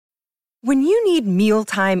When you need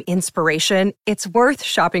mealtime inspiration, it's worth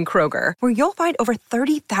shopping Kroger, where you'll find over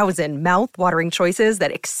 30,000 mouth-watering choices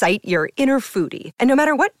that excite your inner foodie. And no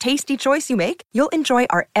matter what tasty choice you make, you'll enjoy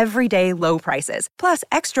our everyday low prices, plus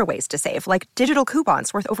extra ways to save, like digital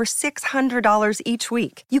coupons worth over $600 each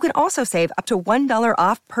week. You can also save up to $1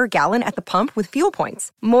 off per gallon at the pump with fuel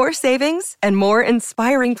points. More savings and more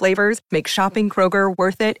inspiring flavors make shopping Kroger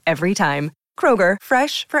worth it every time. Kroger,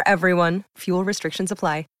 fresh for everyone. Fuel restrictions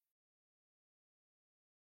apply.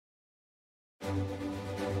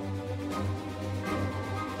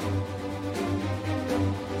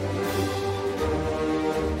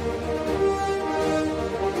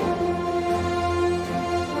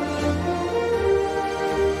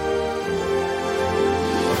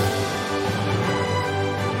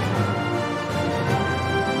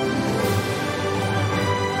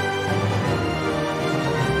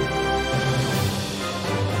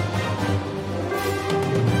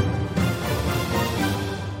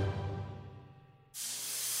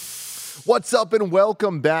 What's up and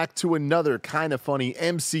welcome back to another kind of funny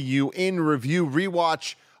MCU in review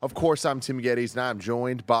rewatch. Of course, I'm Tim Geddes and I'm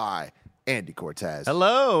joined by Andy Cortez.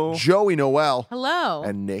 Hello. Joey Noel. Hello.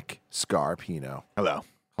 And Nick Scarpino. Hello.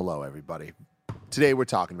 Hello, everybody. Today we're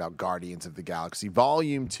talking about Guardians of the Galaxy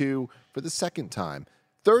Volume 2 for the second time.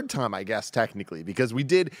 Third time, I guess, technically, because we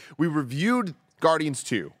reviewed Guardians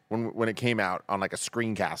 2 when it came out on like a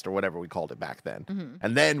screencast or whatever we called it back then. Mm-hmm.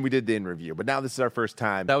 And then we did the in-review. But now this is our first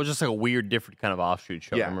time. That was just like a weird, different kind of offshoot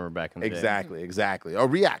show. Yeah, I remember back in the exactly, day. Exactly. Oh,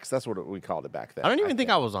 Reacts. That's what we called it back then. I don't even think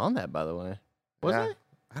I was on that, by the way. Was I?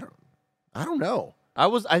 I don't know.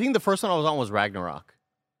 I think the first one I was on was Ragnarok.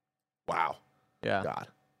 Wow. Yeah. God.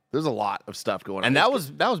 There's a lot of stuff going on. And that was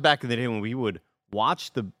back in the day when we would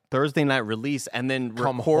watch the Thursday night release and then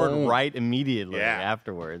record right immediately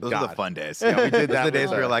afterwards. Those are the fun days. Yeah, we did that. Those are the days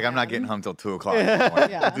where you're like, I'm not getting home till 2 o'clock.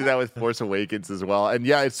 Yeah. We did that with Force Awakens as well. And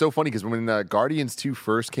yeah, it's so funny because when Guardians 2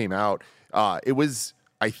 first came out, it was,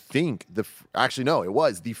 I think, it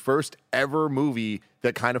was the first ever movie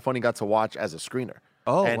that Kind of Funny got to watch as a screener.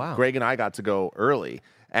 Oh, and wow. Greg and I got to go early.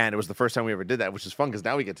 And it was the first time we ever did that, which is fun because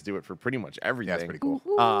now we get to do it for pretty much everything. Yeah, it's pretty cool.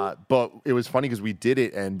 But it was funny because we did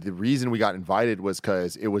it, and the reason we got invited was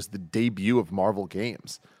because it was the debut of Marvel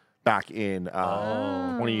Games back in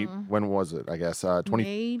when was it? I guess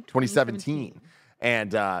 2017.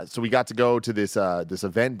 And so we got to go to this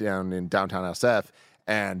event down in downtown SF,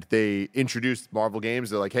 and they introduced Marvel Games.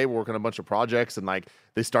 They're like, hey, we're working on a bunch of projects, and like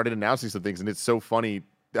they started announcing some things, and it's so funny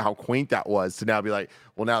how quaint that was to now be like,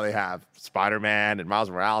 well, now they have Spider-Man and Miles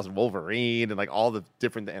Morales and Wolverine and like all the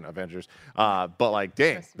different and Avengers. But like,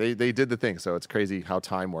 dang, they did the thing. So it's crazy how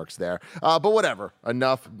time works there. But whatever,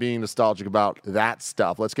 enough being nostalgic about that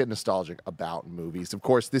stuff. Let's get nostalgic about movies. Of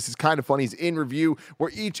course, this is Kind of Funny's In Review,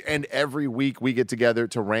 where each and every week we get together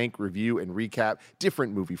to rank, review, and recap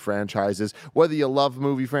different movie franchises. Whether you love a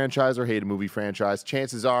movie franchise or hate a movie franchise,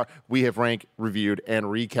 chances are we have ranked, reviewed, and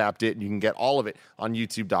recapped it. And you can get all of it on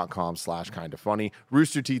youtube.com/kindoffunny,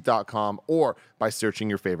 roosterteeth.com, or by searching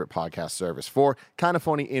your favorite podcast service for Kind of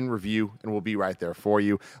Funny In Review, and we'll be right there for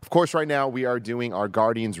you. Of course, right now we are doing our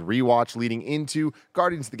Guardians rewatch leading into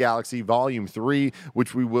Guardians of the Galaxy Volume 3,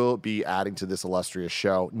 which we will be adding to this illustrious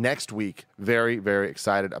show next week. Very, very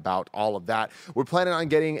excited about all of that. We're planning on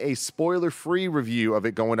getting a spoiler-free review of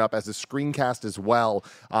it going up as a screencast as well.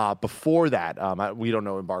 Before that, we don't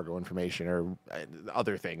know embargo information or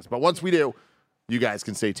other things, but once we do, you guys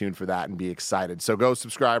can stay tuned for that and be excited. So go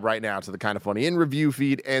subscribe right now to the Kind of Funny In Review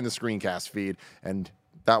feed and the screencast feed, and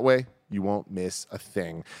that way you won't miss a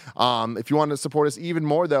thing. If you want to support us even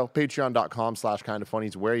more, though, patreon.com/kindoffunny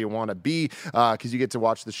is where you want to be, because you get to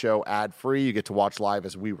watch the show ad-free. You get to watch live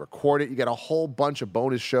as we record it. You get a whole bunch of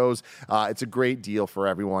bonus shows. It's a great deal for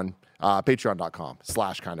everyone.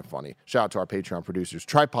 Patreon.com/kindoffunny. Shout out to our Patreon producers,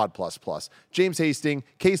 Tripod Plus Plus, James Hastings,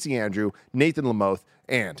 Casey Andrew, Nathan Lamoth,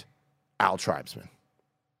 and Al Tribesman.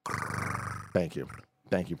 Thank you.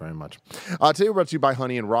 Thank you very much. Today we're brought to you by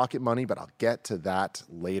Honey and Rocket Money, but I'll get to that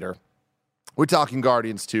later. We're talking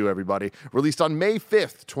Guardians 2, everybody. Released on May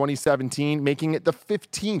 5th, 2017, making it the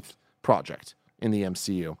 15th project in the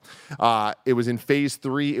MCU. It was in Phase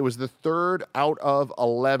 3. It was the third out of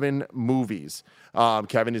 11 movies.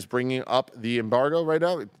 Kevin is bringing up the embargo right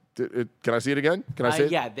now. Can I see it again? Can I see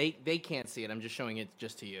it? Yeah, they can't see it. I'm just showing it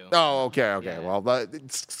just to you. Oh, okay. Yeah. Well,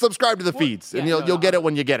 subscribe to the feeds, and you'll get it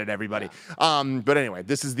when you get it, everybody. Yeah. But anyway,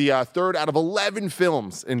 this is the third out of 11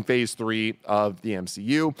 films in Phase 3 of the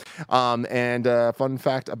MCU. And fun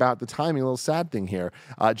fact about the timing, a little sad thing here.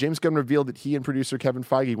 James Gunn revealed that he and producer Kevin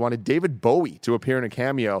Feige wanted David Bowie to appear in a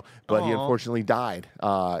cameo, but he unfortunately died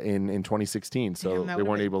in 2016, so they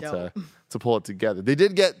weren't able to pull it together. They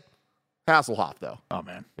did get Hasselhoff, though. Oh,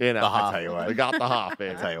 man. You know, I'll tell you what. we got the Hoff,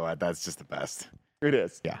 baby. I'll tell you what, that's just the best. It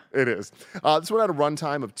is. Yeah. It is. This one had a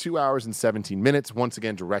runtime of 2 hours and 17 minutes, once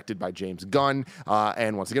again directed by James Gunn,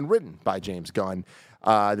 and once again written by James Gunn.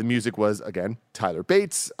 The music was, again, Tyler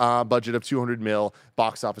Bates, budget of $200 million,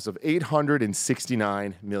 box office of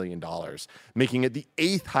 $869 million, making it the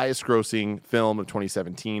 8th highest grossing film of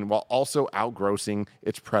 2017, while also outgrossing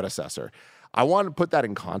its predecessor. I want to put that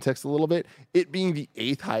in context a little bit. It being the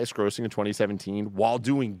 8th highest grossing in 2017 while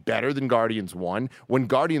doing better than Guardians 1, when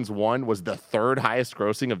Guardians 1 was the 3rd highest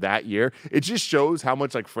grossing of that year, it just shows how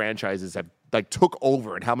much like franchises have like took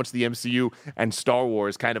over and how much the MCU and Star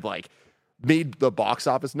Wars kind of like made the box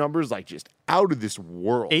office numbers like just out of this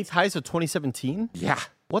world. 8th highest of 2017? Yeah.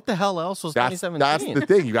 What the hell else was 2017? That's the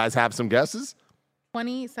thing. You guys have some guesses?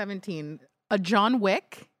 2017. A John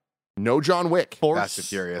Wick. No John Wick. Fast and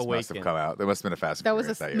Furious must have come out. There must have been a Fast and That Furious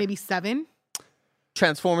was that year. maybe 7.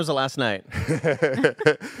 Transformers the last night.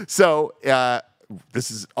 So,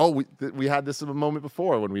 this is, we had this a moment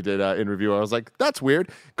before when we did in review. I was like, that's weird.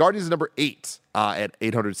 Guardians is number 8 at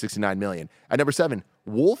 $869 million. At number 7,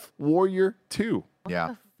 Wolf Warrior 2.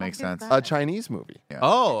 Yeah, makes sense. A Chinese movie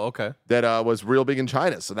Oh, okay. that was real big in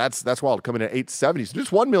China. So that's wild, coming at 870, so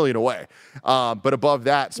just $1 million away. But above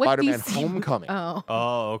that, What Spider-Man DC? Homecoming.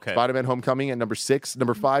 Oh, okay. Spider-Man Homecoming at number 6.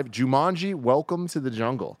 Number 5, Jumanji, Welcome to the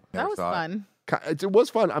Jungle. That Never was saw it. fun. It was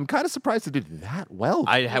fun. I'm kind of surprised it did that well.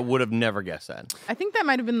 I would have never guessed that. I think that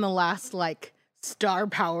might have been the last like star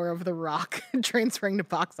power of The Rock transferring to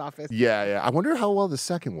box office. Yeah. I wonder how well the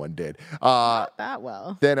second one did. Not that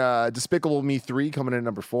well. Then Despicable Me 3 coming in at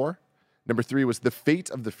number 4. Number 3 was The Fate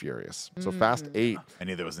of the Furious. So Fast 8. I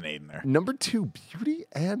knew there was an 8 in there. Number 2, Beauty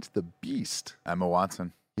and the Beast. Emma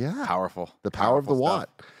Watson. Yeah. Powerful. The Power of the Powerful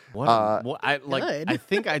Watt. What I like. Good. I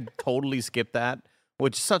think I totally skipped that,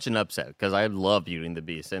 which is such an upset because I love Beauty and the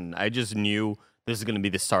Beast, and I just knew this is going to be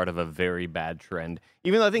the start of a very bad trend.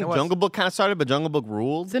 Even though I think Jungle Book kind of started, but Jungle Book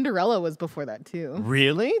ruled. Cinderella was before that too.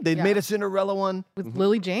 Really? They Yeah. made a Cinderella one? With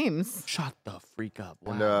Lily James. Shut the freak up!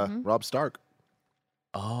 Wow. And Rob Stark.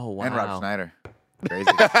 Oh wow! And Rob Schneider.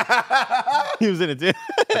 Crazy. He was in it too.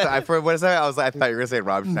 What is that? I thought you were gonna say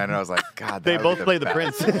Rob Schneider. I was like, God. They that both would play be the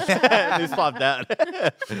best. prince. They swapped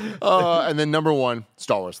that. And then number 1,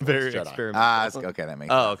 Star Wars. The Very Last Jedi. experimental. Okay, that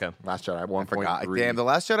makes. Oh, sense. okay. Last Jedi, I forgot. 1.3. Damn, The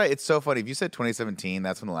Last Jedi. It's so funny. If you said 2017,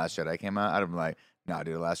 that's when The Last Jedi came out. I'd have been like, nah,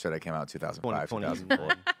 dude, The Last Jedi came out in 2005, 2004.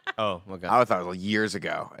 Oh, okay. I thought it was years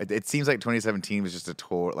ago. It seems like 2017 was just a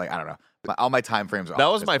tour. Like, I don't know. All my time frames are That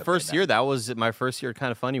off was just my the first thing year. That was my first year.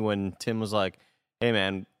 Kind of funny when Tim was like, "Hey,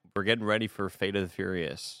 man, we're getting ready for Fate of the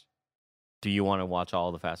Furious. Do you want to watch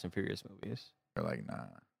all the Fast and Furious movies?" You're like, nah.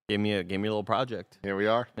 Gave me a little project. Here we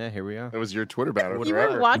are. Yeah, here we are. That was your Twitter battle. You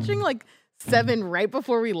were watching like 7 right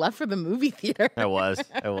before we left for the movie theater. I was.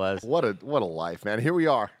 What a life, man. Here we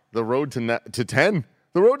are. The road to 10.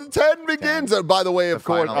 The road to 10 begins. And by the way, of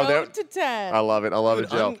course. final. there- to 10. I love it. I love it,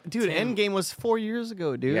 Joe. Dude, Endgame was 4 years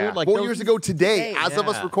ago, dude. Yeah. Like 4 those- years ago today, as of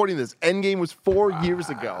us Yeah. recording this, Endgame was 4 years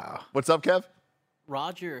ago. What's up, Kev?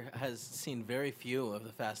 Roger has seen very few of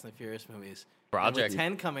the Fast and the Furious movies. And Project. with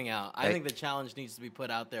 10 coming out, I think the challenge needs to be put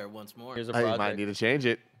out there once more. Here's a I project. might need to change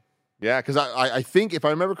it. Yeah, because I think, if I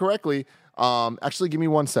remember correctly, actually, give me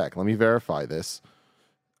 1 sec. Let me verify this.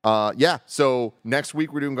 Yeah, so next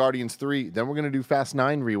week we're doing Guardians 3. Then we're going to do Fast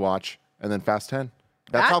 9 rewatch, and then Fast 10.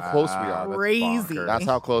 That's how close we are. that's Crazy. bonkers. That's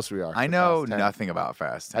how close we are. I to know Fast 10. nothing about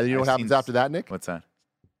Fast. And you know what happens after that, Nick? What's that?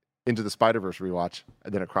 Into the Spider-Verse rewatch,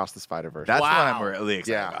 and then Across the Spider-Verse. That's what Wow. I'm really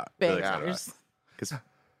excited Yeah. about. Really excited about. Bangers. 'Cause,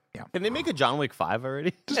 Can they make a John Wick 5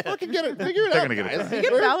 already? Just fucking get it. Figure it They're out, gonna get it guys. done. You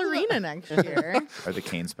get ballerina next year. or the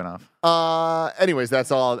Kane spinoff. Anyways,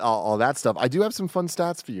 that's all that stuff. I do have some fun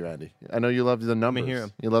stats for you, Andy. I know you love the numbers. hear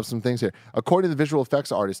 'em. You love some things here. According to the visual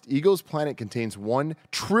effects artist, Ego's planet contains 1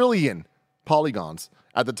 trillion polygons.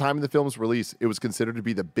 At the time of the film's release, it was considered to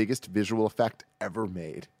be the biggest visual effect ever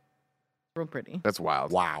made. Real pretty. That's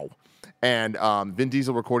wild. Wow. And Vin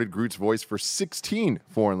Diesel recorded Groot's voice for 16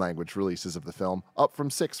 foreign language releases of the film, up from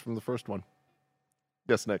 6 from the first one.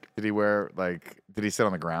 Yes, Nick. Did he sit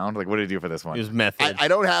on the ground? Like, what did he do for this one? It was method. I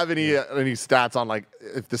don't have any stats on like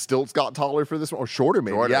if the stilts got taller for this one or shorter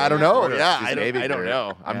maybe. Shorter, Yeah, I don't know. shorter. Yeah, Just I maybe don't shorter.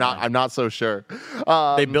 know. I'm Yeah. not so sure.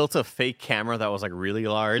 They built a fake camera that was like really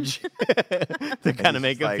large to kind of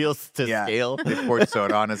make him feel to scale. They poured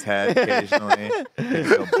soda on his head occasionally. He's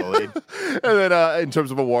so bullied. And then in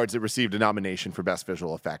terms of awards, it received a nomination for Best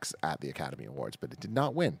Visual Effects at the Academy Awards, but it did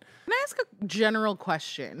not win. Can I ask a general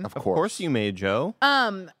question? Of Of course you may, Joe.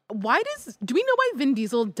 Do we know why Vin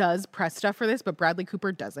Diesel does press stuff for this, but Bradley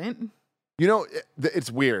Cooper doesn't? You know, it's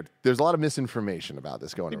weird. There's a lot of misinformation about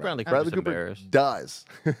this going around. Bradley Cooper embarrassed. does.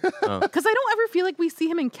 Because I don't ever feel like we see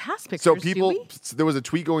him in cast pictures. So do we? there was a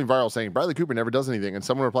tweet going viral saying Bradley Cooper never does anything, and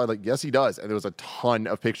someone replied like, "Yes, he does." And there was a ton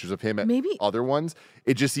of pictures of him at other ones.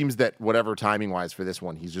 It just seems that whatever timing wise for this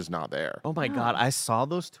one, he's just not there. Oh my God, I saw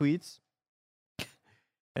those tweets,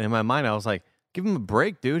 and in my mind, I was like, "Give him a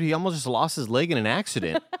break, dude. He almost just lost his leg in an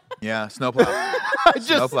accident." Yeah, snowplow.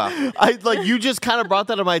 Snowplow. You just kind of brought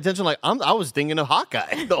that to my attention. Like I was thinking of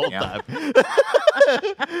Hawkeye the whole time.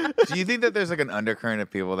 Do you think that there's like an undercurrent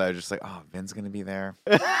of people that are just like, oh, Vin's gonna be there?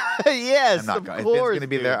 Yes, I'm not of going. course. If Vin's gonna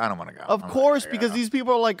be there, I don't want to go. Of course, because these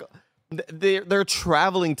people are like, they're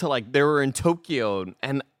traveling to like they were in Tokyo,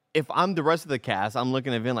 and if I'm the rest of the cast, I'm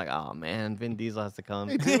looking at Vin like, oh man, Vin Diesel has to come.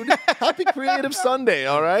 Hey, dude, happy Creative Sunday,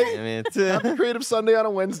 all right? I mean, Happy Creative Sunday on a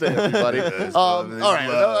Wednesday, everybody. All right,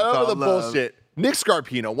 enough of the bullshit. Nick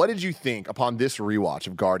Scarpino, what did you think upon this rewatch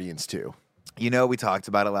of Guardians 2? You know, we talked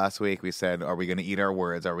about it last week. We said, are we going to eat our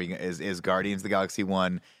words? Is Guardians of the Galaxy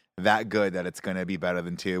 1 that good that it's going to be better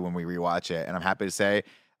than 2 when we rewatch it? And I'm happy to say, if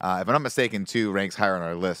I'm not mistaken, 2 ranks higher on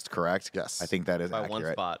our list, correct? Yes. I think that is by accurate.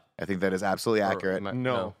 one spot. I think that is absolutely accurate.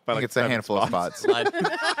 No. I think it's a handful of spots.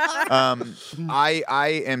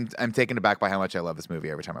 I'm taken aback by how much I love this movie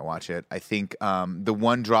every time I watch it. I think the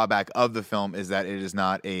one drawback of the film is that it is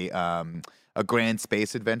not a grand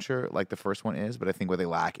space adventure like the first one is, but I think what they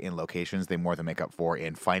lack in locations, they more than make up for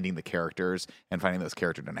in finding the characters and finding those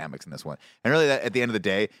character dynamics in this one. And really, at the end of the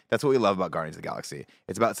day, that's what we love about Guardians of the Galaxy.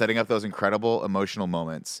 It's about setting up those incredible emotional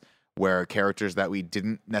moments where characters that we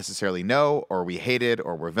didn't necessarily know or we hated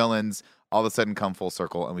or were villains all of a sudden come full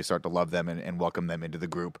circle and we start to love them and welcome them into the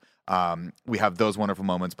group. We have those wonderful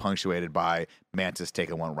moments punctuated by Mantis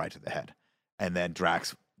taking one right to the head. And then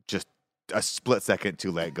Drax just a split second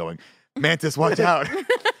too late going, Mantis, watch out.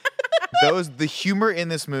 The humor in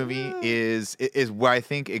this movie is where I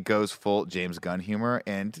think it goes full James Gunn humor.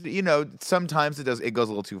 And, you know, sometimes it goes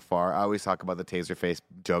a little too far. I always talk about the taser face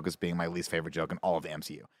joke as being my least favorite joke in all of the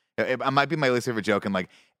MCU. It might be my least favorite joke in like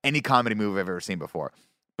any comedy movie I've ever seen before.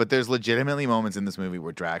 But there's legitimately moments in this movie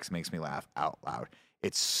where Drax makes me laugh out loud.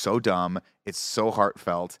 It's so dumb. It's so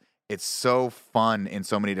heartfelt. It's so fun in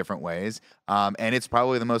so many different ways. And it's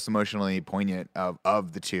probably the most emotionally poignant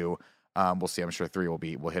of the two. We'll see. I'm sure 3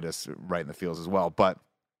 will hit us right in the feels as well. But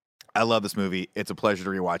I love this movie. It's a pleasure to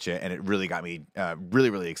rewatch it, and it really got me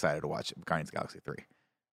really, really excited to watch Guardians of the Galaxy 3.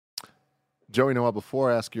 Joey Noel,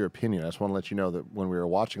 before I ask your opinion, I just want to let you know that when we were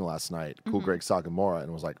watching last night, Cool Greg saw Gamora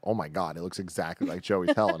and was like, oh my God, it looks exactly like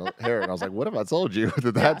Joey's hair. And I was like, what if I told you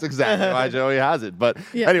that that's exactly why Joey has it? But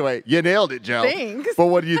anyway, you nailed it, Joe. Thanks. But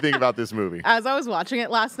what do you think about this movie? As I was watching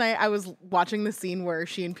it last night, I was watching the scene where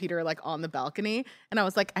she and Peter are like on the balcony. And I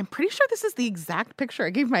was like, I'm pretty sure this is the exact picture I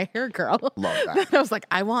gave my hair girl. Love that. I was like,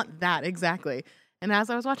 I want that exactly. And as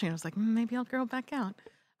I was watching, I was like, maybe I'll grow back out.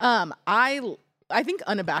 I think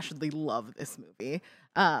unabashedly love this movie.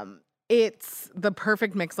 It's the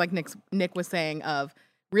perfect mix, like Nick was saying, of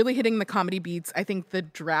really hitting the comedy beats. I think the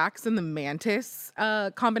Drax and the Mantis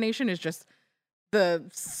combination is just the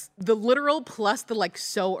literal plus the like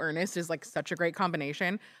so earnest is like such a great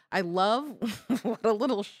combination. I love what a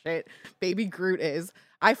little shit baby Groot is.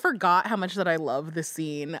 I forgot how much that I love the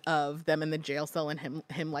scene of them in the jail cell and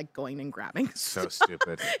him like going and grabbing. So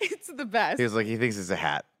stupid. It's the best. He was like, he thinks it's a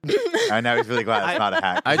hat. And now he's really glad it's not a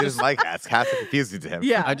hat. I just like hats. Hats are confusing to him.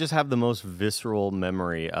 Yeah. I just have the most visceral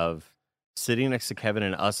memory of sitting next to Kevin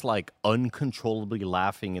and us like uncontrollably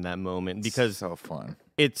laughing in that moment because so fun.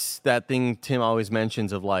 It's that thing Tim always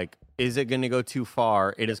mentions of like, is it going to go too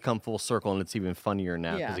far? It has come full circle and it's even funnier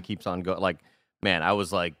now because it keeps on going. Like, man, I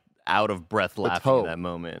was like out of breath laughing in that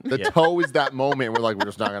moment. The toe is that moment where like we're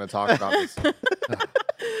just not going to talk about this.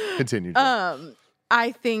 Continue.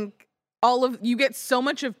 I think you get so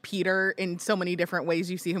much of Peter in so many different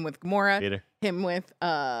ways. You see him with Gamora, him with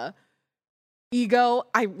Ego.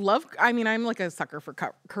 I'm like a sucker for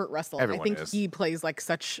Kurt Russell. Everyone I think is. he plays like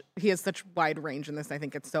he has such wide range in this. I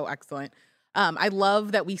think it's so excellent. I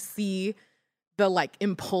love that we see the like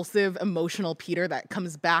impulsive, emotional Peter that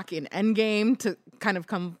comes back in Endgame to kind of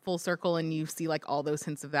come full circle, and you see like all those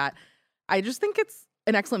hints of that. I just think it's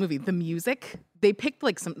an excellent movie. The music, they picked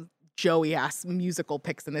like some Joey ass musical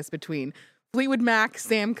picks in this between Fleetwood Mac,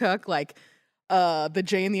 Sam Cooke, like the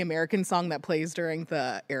Jay and the American song that plays during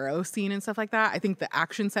the Arrow scene and stuff like that. I think the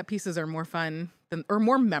action set pieces are more fun or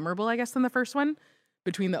more memorable, I guess, than the first one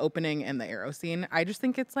between the opening and the Arrow scene. I just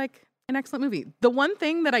think it's like an excellent movie. The one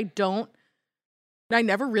thing that I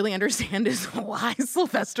never really understand is why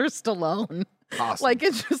Sylvester Stallone. Awesome. Like,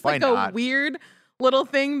 it's just Why like not? a weird little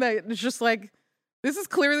thing that is just like, This is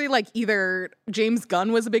clearly like either James Gunn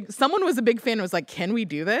someone was a big fan and was like, can we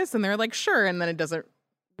do this? And they're like, sure. And then it doesn't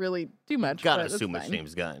really do much. Gotta assume it's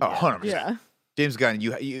James Gunn. Oh, 100%. Yeah. James Gunn,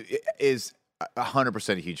 you is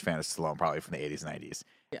 100% a huge fan of Stallone, probably from the 80s and 90s.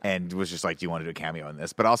 Yeah. And was just like, do you want to do a cameo in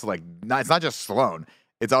this? But also, like, it's not just Stallone.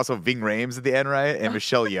 It's also Ving Rhames at the end, right? And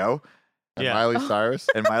Michelle Yeoh. And Miley Cyrus.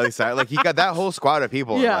 And Miley Cyrus. Like, he got that whole squad of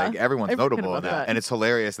people. Yeah. And, like, everyone's I forget notable in about that. that. And it's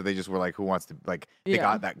hilarious that they just were like, who wants to, like, they Yeah.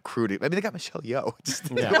 got that crew to, I mean, they got Michelle Yeoh. Just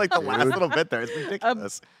Yeah. like the last little bit there. It's A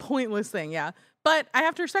ridiculous. pointless thing, yeah. But I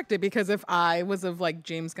have to respect it because if I was of like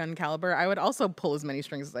James Gunn caliber, I would also pull as many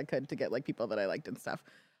strings as I could to get like people that I liked and stuff.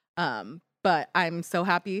 But I'm so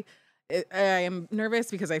happy. I am nervous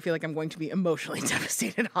because I feel like I'm going to be emotionally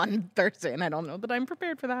devastated on Thursday, and I don't know that I'm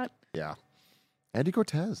prepared for that. Yeah. Andy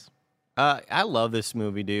Cortez. I love this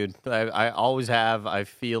movie, dude. I always have. I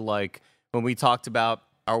feel like when we talked about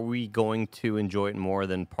are we going to enjoy it more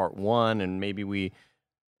than part one, and maybe we,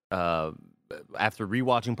 after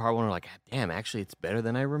rewatching part one, we're like, damn, actually, it's better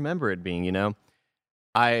than I remember it being, you know?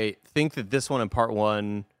 I think that this one and part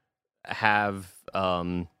one have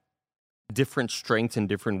different strengths and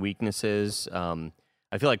different weaknesses.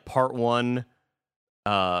 I feel like part one,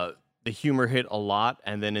 the humor hit a lot,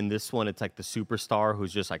 and then in this one, it's like the superstar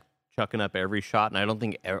who's just like chucking up every shot, and I don't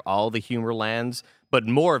think all the humor lands, but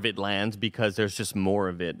more of it lands because there's just more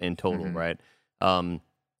of it in total, right?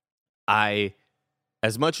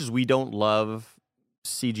 As much as we don't love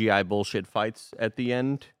CGI bullshit fights at the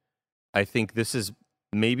end, I think this is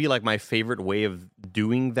maybe like my favorite way of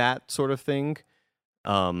doing that sort of thing.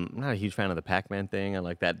 I'm not a huge fan of the Pac-Man thing. I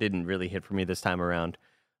like that didn't really hit for me this time around,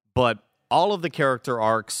 but all of the character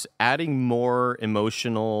arcs, adding more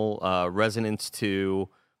emotional resonance to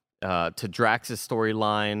Drax's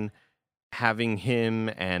storyline, having him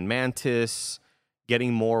and Mantis,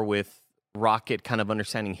 getting more with Rocket, kind of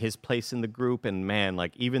understanding his place in the group, and man,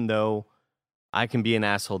 like even though I can be an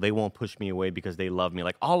asshole, they won't push me away because they love me.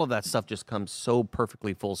 Like all of that stuff just comes so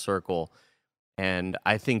perfectly full circle, and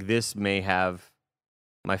I think this may have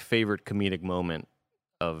my favorite comedic moment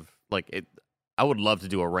of like it. I would love to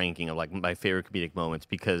do a ranking of like my favorite comedic moments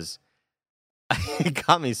because it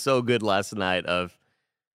got me so good last night of,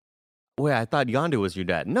 wait, I thought Yondu was your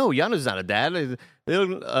dad. No, Yondu's not a dad.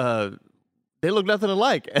 They look nothing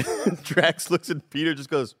alike. And Drax looks at Peter,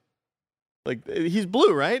 just goes, like, he's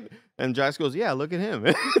blue, right? And Drax goes, yeah, look at him.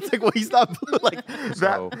 It's like, well, he's not blue. Like,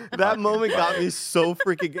 that moment got me so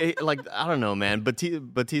freaking, like, I don't know, man.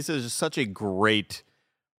 Batista is just such a great,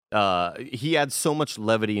 he adds so much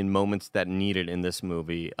levity in moments that needed in this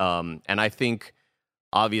movie. And I think,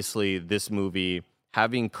 obviously, this movie,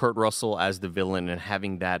 having Kurt Russell as the villain and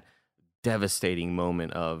having that devastating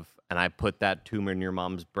moment of, and I put that tumor in your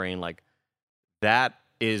mom's brain, like, that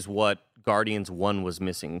is what Guardians 1 was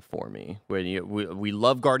missing for me. Where we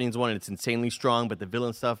love Guardians 1 and it's insanely strong, but the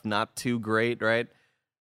villain stuff, not too great, right?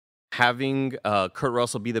 Having Kurt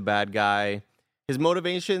Russell be the bad guy, his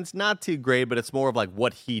motivations, not too great, but it's more of like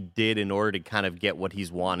what he did in order to kind of get what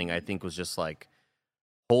he's wanting, I think was just like,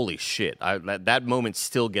 holy shit. That moment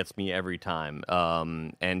still gets me every time.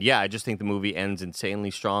 And yeah, I just think the movie ends insanely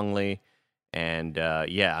strongly. And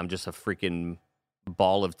yeah, I'm just a freaking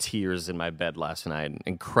ball of tears in my bed last night.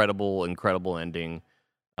 Incredible ending.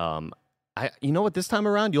 You know what? This time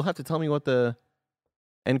around, you'll have to tell me what the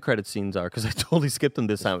end credit scenes are because I totally skipped them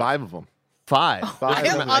this time. 5 of them. 5. I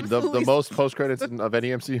am The most post credits of any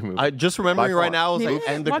MCU movie. I just remembering right now. I was like,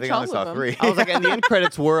 and and watch the, all only of saw them. 3. I was like, and the end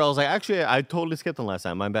credits were. I was like, actually, I totally skipped them last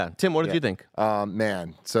time. My bad. Tim, what did you think?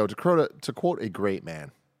 Man, so to quote a great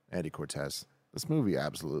man, Andy Cortez, this movie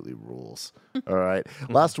absolutely rules. All right.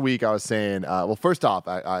 Last week I was saying, well, first off,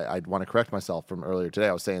 I want to correct myself from earlier today.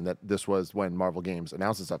 I was saying that this was when Marvel Games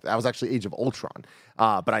announced this stuff. That was actually Age of Ultron.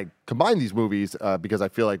 But I combined these movies because I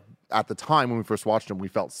feel like at the time when we first watched them, we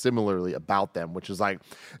felt similarly about them, which is like,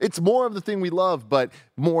 it's more of the thing we love, but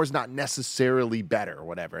more is not necessarily better or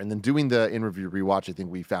whatever. And then doing the in-review rewatch, I think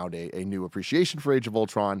we found a new appreciation for Age of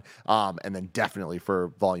Ultron, and then definitely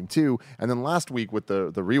for Volume 2. And then last week with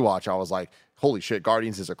the rewatch, I was like, holy shit,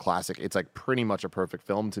 Guardians is a classic. It's like pretty much a perfect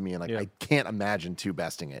film to me. And like, I can't imagine two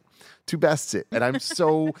besting it. Two bests it. And I'm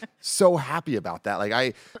so happy about that. Like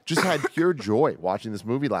I just had pure joy watching this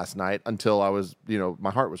movie last night until I was,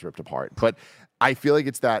 my heart was ripped apart. But I feel like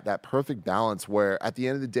it's that perfect balance where at the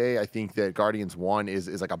end of the day, I think that Guardians 1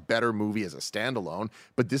 is like a better movie as a standalone,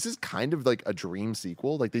 but this is kind of like a dream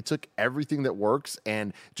sequel. Like they took everything that works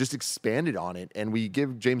and just expanded on it. And we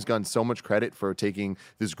give James Gunn so much credit for taking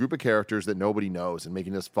this group of characters that nobody knows and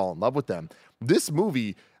making us fall in love with them. This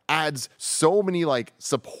movie adds so many like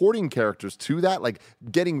supporting characters to that, like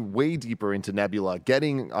getting way deeper into Nebula,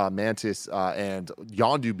 getting Mantis and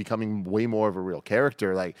Yondu becoming way more of a real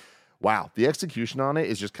character. Like, wow, the execution on it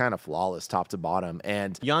is just kind of flawless, top to bottom.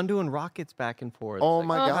 And Yondu and Rocket's back and forth. oh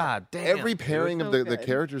my God, damn, every pairing dude. of So the good.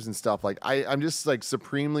 characters and stuff, like I'm just like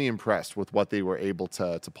supremely impressed with what they were able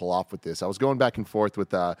to pull off with this. I was going back and forth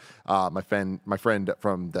with my friend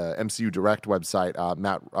from the MCU Direct website,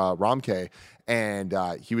 Matt Romke, and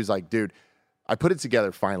he was like, dude, I put it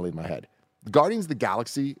together finally in my head. Guardians of the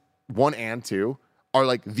Galaxy 1 and 2 are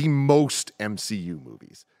like the most MCU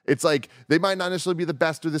movies. It's like they might not necessarily be the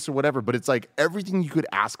best or this or whatever, but it's like everything you could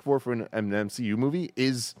ask for an MCU movie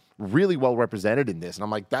is really well represented in this. And I'm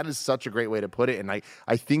like, that is such a great way to put it. And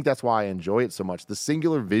I think that's why I enjoy it so much. The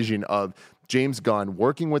singular vision of James Gunn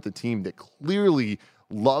working with a team that clearly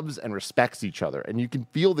loves and respects each other. And you can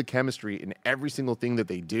feel the chemistry in every single thing that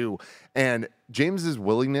they do. And James's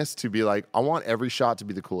willingness to be like, I want every shot to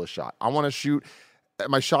be the coolest shot. I want to shoot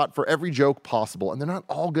my shot for every joke possible. And they're not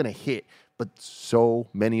all going to hit, but so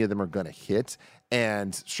many of them are going to hit.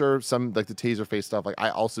 And sure, some like the taser face stuff, like I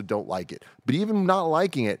also don't like it. But even not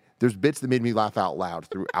liking it, there's bits that made me laugh out loud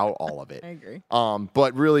throughout all of it. I agree.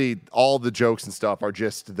 But really, all the jokes and stuff are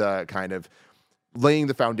just the kind of laying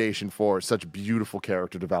the foundation for such beautiful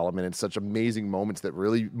character development and such amazing moments that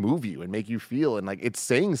really move you and make you feel. And like it's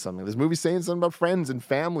saying something. This movie's saying something about friends and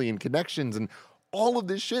family and connections and all of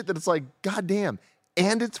this shit that it's like, goddamn.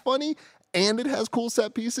 And it's funny, and it has cool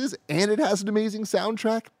set pieces, and it has an amazing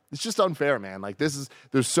soundtrack. It's just unfair, man. Like there's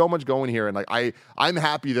so much going here, and like I'm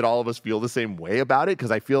happy that all of us feel the same way about it, because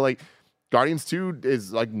I feel like Guardians 2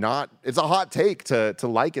 is like not, it's a hot take to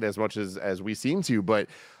like it as much as we seem to, but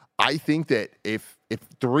I think that if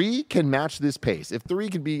 3 can match this pace, if 3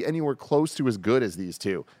 can be anywhere close to as good as these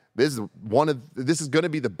two, this is going to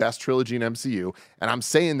be the best trilogy in MCU, and I'm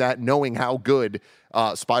saying that knowing how good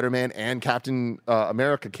Spider-Man and Captain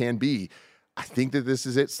America can be. I think that this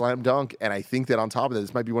is it, slam dunk, and I think that on top of that,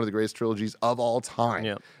 this might be one of the greatest trilogies of all time.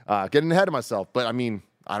 Yeah. Getting ahead of myself, but I mean,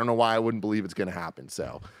 I don't know why I wouldn't believe it's going to happen.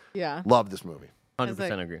 So, Yeah. love this movie.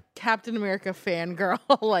 100% agree. Captain America fangirl.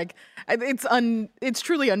 Like it's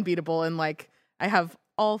truly unbeatable, and like I have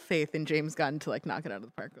all faith in James Gunn to like knock it out of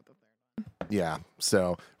the park with the third one. Yeah,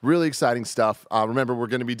 so really exciting stuff. Remember, we're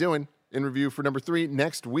going to be doing in review for number 3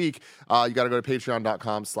 next week. You got to go to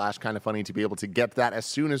patreon.com/kindafunny to be able to get that as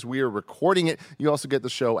soon as we are recording it. You also get the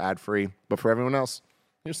show ad-free. But for everyone else,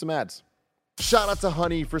 here's some ads. Shout out to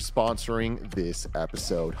Honey for sponsoring this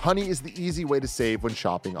episode. Honey is the easy way to save when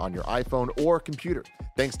shopping on your iPhone or computer.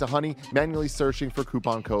 Thanks to Honey, manually searching for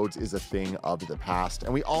coupon codes is a thing of the past,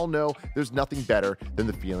 and we all know there's nothing better than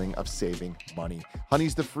the feeling of saving money.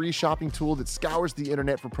 Honey's the free shopping tool that scours the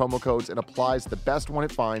internet for promo codes and applies the best one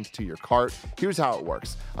it finds to your cart. Here's how it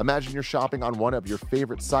works. Imagine you're shopping on one of your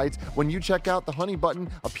favorite sites. When you check out, the Honey button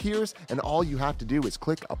appears, and all you have to do is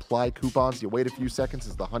click Apply Coupons. You wait a few seconds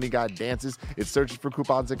as the Honey guy dances. It searches for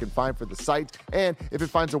coupons it can find for the site, and if it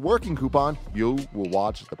finds a working coupon, you will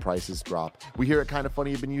watch the prices drop. We here at Kind of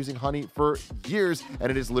Funny have been using Honey for years, and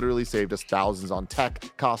it has literally saved us thousands on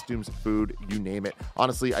tech, costumes, food, you name it.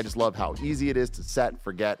 Honestly, I just love how easy it is to set,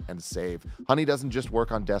 forget, and save. Honey doesn't just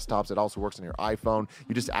work on desktops, it also works on your iPhone.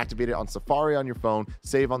 You just activate it on Safari on your phone,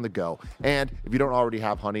 save on the go. And if you don't already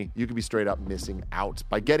have Honey, you could be straight up missing out.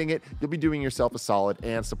 By getting it, you'll be doing yourself a solid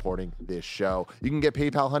and supporting this show. You can get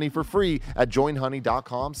PayPal Honey for free at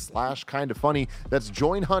joinhoney.com/kindafunny. That's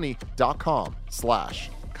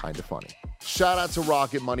joinhoney.com/kindafunny. Shout out to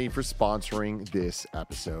Rocket Money for sponsoring this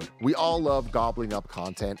episode. We all love gobbling up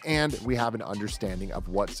content, and we have an understanding of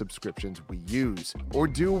what subscriptions we use. Or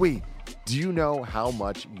do we? Do you know how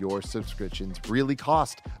much your subscriptions really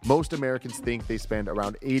cost? Most Americans think they spend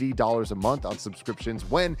around $80 a month on subscriptions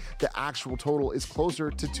when the actual total is closer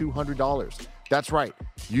to $200. That's right.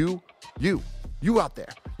 You out there.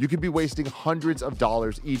 You could be wasting hundreds of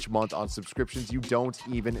dollars each month on subscriptions you don't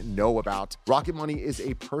even know about. Rocket Money is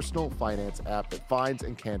a personal finance app that finds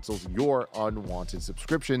and cancels your unwanted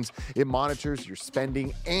subscriptions. It monitors your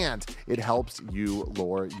spending, and it helps you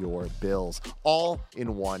lower your bills, all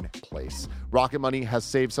in one place. Rocket Money has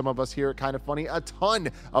saved some of us here at Kind of Funny a ton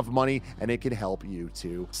of money, and it can help you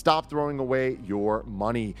too. Stop throwing away your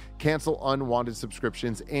money. Cancel unwanted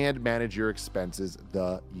subscriptions and manage your expenses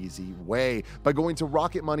the easy way by going to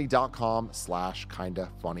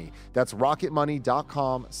rocketmoney.com/kindafunny. That's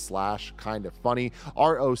rocketmoney.com/kindafunny.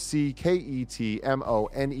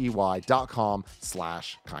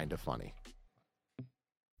 ROCKETMONEY.com/kindafunny.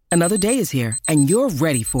 Another day is here, and you're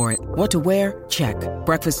ready for it. What to wear? Check.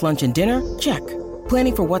 Breakfast, lunch, and dinner? Check.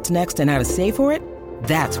 Planning for what's next and how to save for it?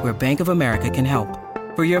 That's where Bank of America can help.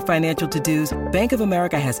 For your financial to-dos, Bank of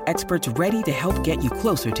America has experts ready to help get you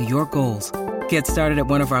closer to your goals. Get started at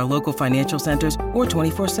one of our local financial centers or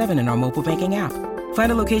 24/7 in our mobile banking app.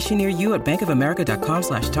 Find a location near you at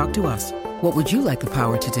bankofamerica.com/talktous. What would you like the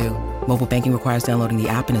power to do? Mobile banking requires downloading the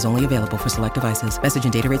app and is only available for select devices. Message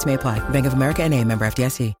and data rates may apply. Bank of America N.A., member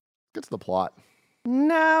FDIC. Get to the plot.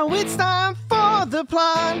 Now it's time for the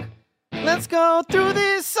plot. Let's go through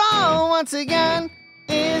this all once again.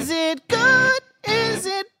 Is it good? Is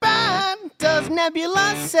it bad? Does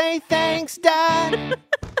Nebula say thanks, Dad?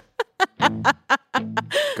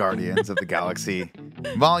 Guardians of the Galaxy,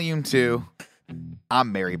 Volume 2.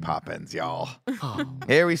 I'm Mary Poppins, y'all.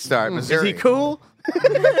 Here we start. Missouri. Is he cool?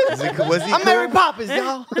 Was he I'm cool? Mary Poppins,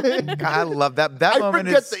 y'all. God, I love that. That I moment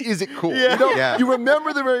forget is. the is it cool? Yeah. You know, Yeah. you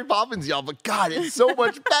remember the Mary Poppins, y'all, but God, it's so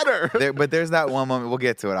much better. But there's that one moment. We'll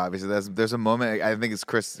get to it. Obviously, there's a moment. I think it's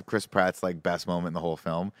Chris Pratt's like best moment in the whole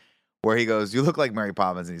film, where he goes, "You look like Mary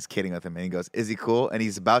Poppins," and he's kidding with him, and he goes, "Is he cool?" And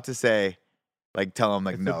he's about to say, like, tell him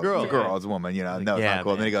like, It's a "No, girl." it's a girl, it's a woman." You know, Like, no, it's yeah, not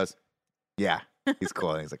cool. And then he man. goes, "Yeah." He's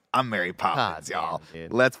cool. And he's like, I'm Mary Poppins, God y'all. damn,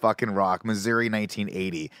 dude. Let's fucking rock. Missouri,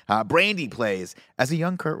 1980. Brandy plays as a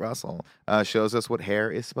young Kurt Russell. Shows us what hair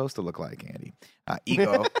is supposed to look like, Andy.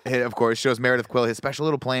 Ego, of course, shows Meredith Quill his special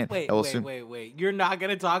little plan. Wait, that will wait, soon- wait. You're not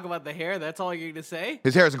gonna talk about the hair? That's all you're gonna say?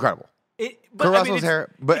 His hair is incredible. But Kurt I Russell's mean, it's,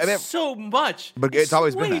 hair, but I it's mean- so much. but it's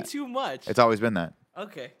always been way that. too much. It's always been that.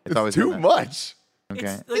 Okay. It's always Too been that. much. Okay.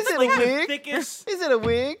 It's it a like the wig? thickest. Is it a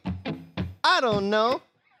wig? I don't know.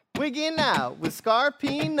 Wigging out with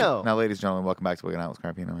Scarpino. Now, ladies and gentlemen, welcome back to Wigging Out with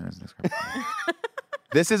Scarpino.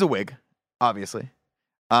 This is a wig, obviously,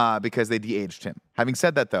 because they de-aged him. Having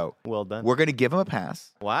said that, though, Well done. we're going to give him a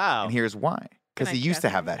pass, Wow. and here's why. Because Can he I used to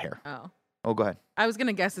guess have it? that hair. Oh. Oh, go ahead. I was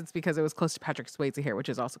gonna guess it's because it was close to Patrick Swayze hair, which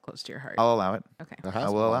is also close to your heart. I'll allow it. Okay. I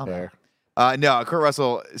will allow that. No, Kurt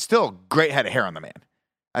Russell, still great head of hair on the man.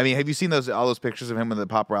 I mean, have you seen all those pictures of him when the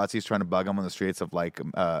paparazzi's trying to bug him on the streets of like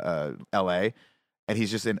L.A. and he's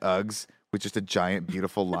just in Uggs with just a giant,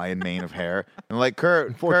 beautiful lion mane of hair, and like Kurt,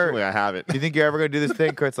 Unfortunately, I haven't. do you think you're ever gonna do this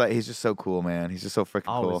thing? Kurt's like, he's just so cool, man. He's just so freaking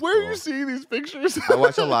Always cool. Where are you seeing these pictures? I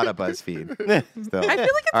watch a lot of BuzzFeed. Still. I feel like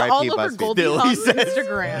it's R.I.P. all over BuzzFeed. Goldie Still, he Hawn's says.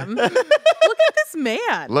 Instagram. Look at this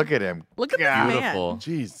man. Look at him. Look at this man. Beautiful.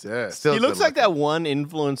 Jesus. Still He looks good like looking. that one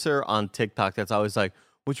influencer on TikTok that's always like,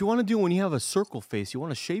 what you want to do when you have a circle face, you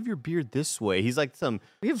want to shave your beard this way. He's like some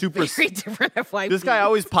We have super. very different FYPs. This guy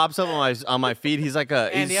always pops up on my feed. He's like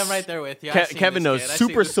a. Andy, he's- I'm right there with you. I've seen Kevin this knows. kid. I've seen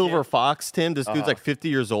Super this silver kid. fox, Tim. This dude's like 50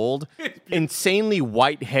 years old. Insanely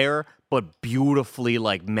white hair, but beautifully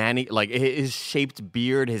like his shaped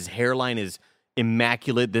beard. His hairline is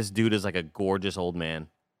immaculate. This dude is like a gorgeous old man.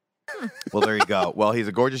 Well, there you go. Well, he's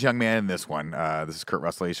a gorgeous young man in this one. This is Kurt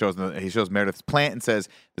Russell. He shows Meredith's plant and says,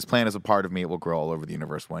 "This plant is a part of me. It will grow all over the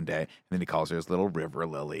universe one day." And then he calls her his little river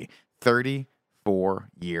lily. 34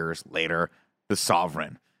 years later, the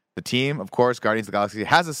Sovereign. The team, of course, Guardians of the Galaxy,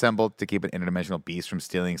 has assembled to keep an interdimensional beast from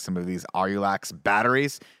stealing some of these Arulax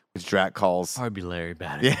batteries, which Drac calls. Harvey Larry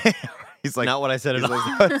bad. Yeah. He's like, Not what I said at he's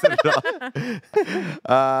all. like,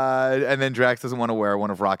 and then Drax doesn't want to wear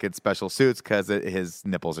one of Rocket's special suits because his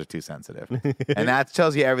nipples are too sensitive. And that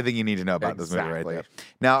tells you everything you need to know about this movie right Exactly. there.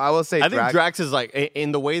 Now, I will say, I think Drax is like,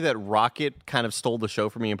 in the way that Rocket kind of stole the show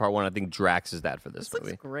for me in part one, I think Drax is that for this This looks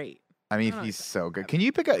movie. great. I mean, he's so good. Can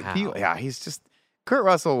you pick up? Yeah, he's just Kurt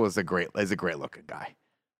Russell is a great looking guy.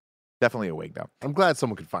 Definitely a wig though. I'm glad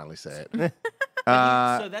someone could finally say it.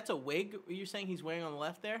 So that's a wig you're saying he's wearing on the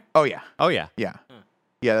left there? Oh yeah, Oh, yeah. yeah,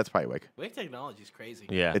 yeah. That's probably a wig. Wig technology is crazy.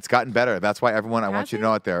 Yeah. It's gotten better. That's why everyone, I want Has you to it?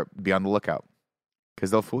 know out there, be on the lookout because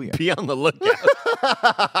they'll fool you. Be on the lookout.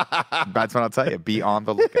 That's what I'll tell you. Be on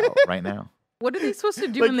the lookout right now. What are they supposed to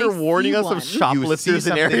do Like when you're they warning see us of one? You see shoplifters in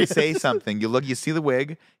something, areas. say something. You look, you see the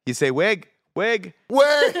wig. You say wig. Wait! All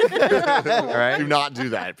right. Do not do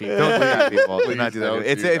that, people. Don't do that, people. Do not Please do that. don't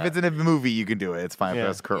If do it's in a movie, you can do it. It's fine Yeah. for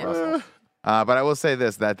us, Kurt Russell. But I will say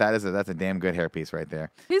this: that's a damn good hairpiece right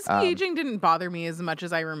there. His aging didn't bother me as much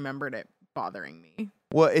as I remembered it bothering me.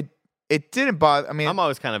 Well, it didn't bother. I mean, I'm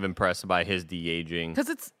always kind of impressed by his de-aging. Because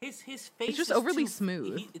it's His face just is overly too-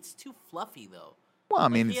 smooth. It's too fluffy though. well, I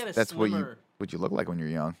mean, he had a that's slimmer- what you look like when you're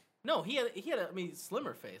young. No, he had a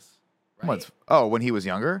slimmer face. Right? When he was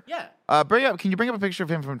younger. Yeah. Can you bring up a picture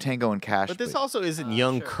of him from Tango and Cash? But this please? also isn't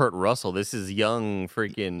young sure. Kurt Russell. This is young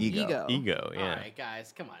freaking Ego. Ego, yeah. All right,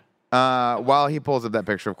 guys, come on. While he pulls up that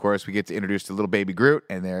picture, of course, we get to introduce the little baby Groot,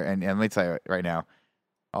 and let me tell you right now,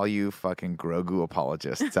 all you fucking Grogu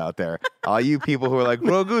apologists out there, all you people who are like,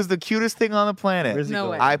 Grogu is the cutest thing on the planet. Where's he No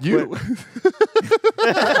going? way. I put. You.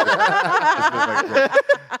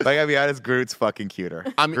 But I gotta be honest, Groot's fucking cuter.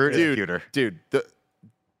 I mean, Groot is dude, cuter. dude,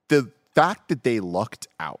 the fact that they lucked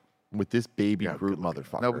out with this baby Groot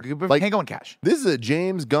motherfucker. No, like, can't go in cash. This is a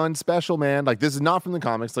James Gunn special, man. Like, this is not from the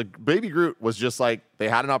comics. Like, Baby Groot was just like, they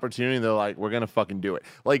had an opportunity and they're like, we're going to fucking do it.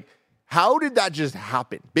 Like, how did that just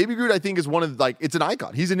happen? Baby Groot, I think, is one of like, it's an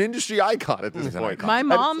icon. He's an industry icon at this point. My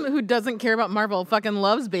mom, who doesn't care about Marvel, fucking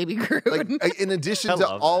loves Baby Groot. Like, in addition to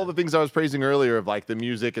all the things I was praising earlier of like the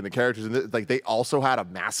music and the characters, and like they also had a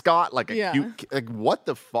mascot, like a cute, like what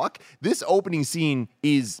the fuck? This opening scene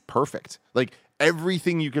is perfect. Like,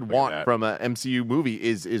 everything you could want from an MCU movie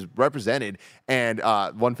is represented. And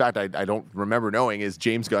one fact I don't remember knowing is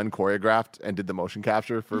James Gunn choreographed and did the motion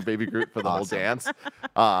capture for Baby Groot for the whole dance,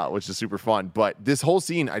 which is super fun. But this whole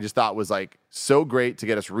scene I just thought was like so great to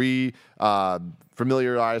get us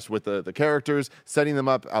familiarized with the characters, setting them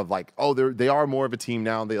up of like, oh, they are more of a team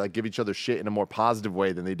now. They like give each other shit in a more positive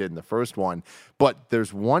way than they did in the first one. But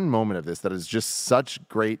there's one moment of this that is just such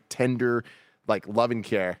great, tender, like love and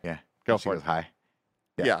care. Yeah. Go for it. Hi.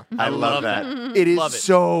 Yeah. I love that. It is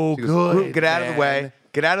so She goes, good. Get out of the way.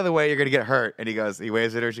 Get out of the way. You're going to get hurt. And he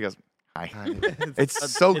waves at her. She goes, hi.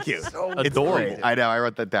 It's so cute. So It's adorable. great. I know. I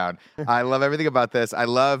wrote that down. I love everything about this. I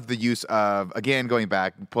love the use of, again, going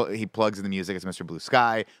back, he plugs in the music. It's Mr. Blue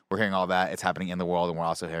Sky. We're hearing all that. It's happening in the world, and we're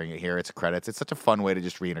also hearing it here. It's credits. It's such a fun way to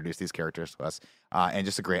just reintroduce these characters to us. And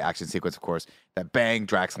just a great action sequence, of course. That bang,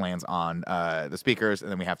 Drax lands on the speakers, and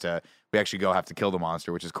then we have to kill the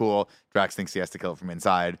monster, which is cool. Drax thinks he has to kill it from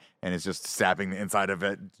inside, and is just stabbing the inside of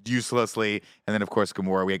it uselessly. And then, of course,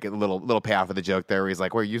 Gamora, we get a little payoff of the joke there where he's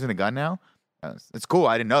like, we're using a gun now? It's cool.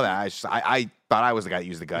 I didn't know that. I thought I was the guy that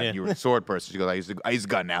used the gun. Yeah. You were the sword person. She goes, I use the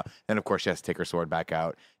gun now. And, of course, she has to take her sword back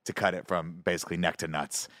out to cut it from basically neck to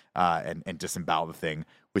nuts and disembowel the thing,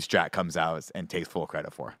 which Drax comes out and takes full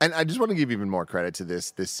credit for. And I just want to give even more credit to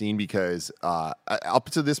this scene because up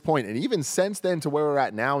to this point, and even since then to where we're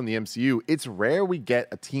at now in the MCU, it's rare we get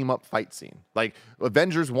a team-up fight scene. Like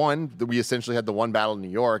Avengers 1, we essentially had the one battle in New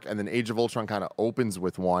York, and then Age of Ultron kind of opens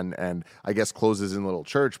with one and I guess closes in a little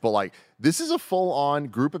church. But like, this is a full-on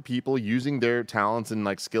group of people using their talents and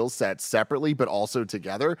like skill sets separately, but also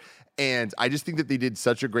together. And I just think that they did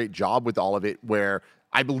such a great job with all of it where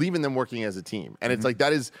I believe in them working as a team. And it's like,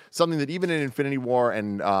 that is something that even in Infinity War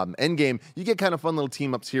and Endgame, you get kind of fun little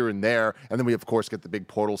team ups here and there. And then we, of course, get the big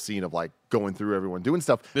portal scene of like going through everyone doing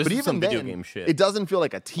stuff. This but is even some then, video game shit. It doesn't feel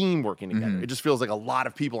like a team working together. It just feels like a lot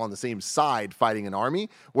of people on the same side fighting an army.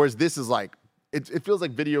 Whereas this is like, it feels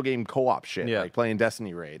like video game co-op shit, like playing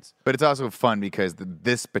Destiny raids. But it's also fun because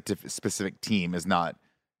this specific team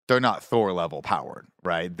they're not Thor level powered,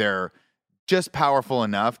 right? They're just powerful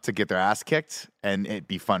enough to get their ass kicked and it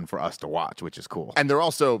be fun for us to watch, which is cool. And they're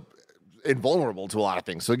also invulnerable to a lot of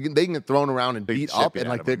things. So they can get thrown around and beat up and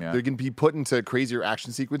like they're going to be put into crazier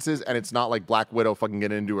action sequences. And it's not like Black Widow fucking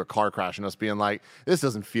getting into a car crash and us being like, this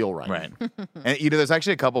doesn't feel right. Right. And there's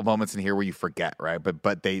actually a couple moments in here where you forget, right?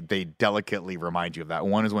 But they delicately remind you of that.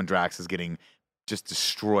 One is when Drax is getting just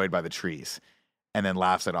destroyed by the trees and then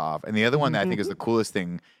laughs it off. And the other one that I think is the coolest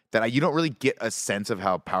thing that you don't really get a sense of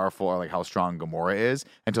how powerful or like how strong Gamora is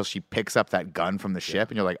until she picks up that gun from the ship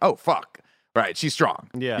and you're like, oh, fuck. Right, she's strong.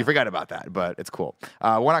 Yeah. You forgot about that, but it's cool.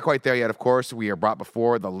 We're not quite there yet, of course. We are brought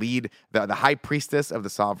before the high priestess of the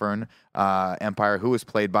Sovereign Empire, who is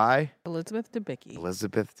played by Elizabeth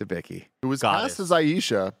Debicki. Who was cast as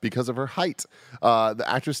Aisha because of her height. The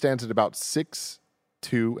actress stands at about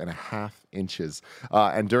 6'2.5 inches.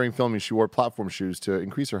 And during filming, she wore platform shoes to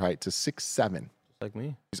increase her height to 6'7". Like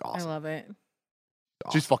me. She's awesome. I love it.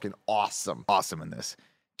 She's fucking awesome. Awesome in this.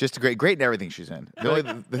 Just great in everything she's in.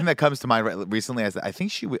 The thing that comes to mind recently is that I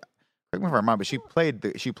think correct me if I'm wrong, but she played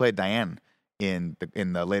Diane in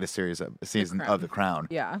the latest season of The Crown.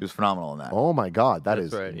 Yeah. She was phenomenal in that. Oh my God, That's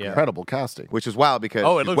is right, yeah. incredible casting. Which is wild because it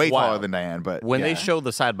she's looks way taller wild. than Diane. But When they show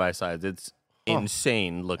the side by sides, it's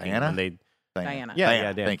insane looking. Diana? When they, Diana.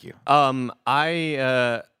 Yeah, Thank you.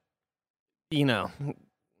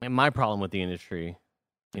 My problem with the industry,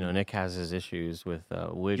 Nick has his issues with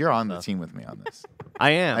wigs. You're on and the stuff. team with me on this.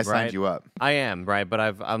 I am. I signed right? you up. I am right, but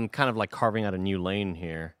I'm kind of like carving out a new lane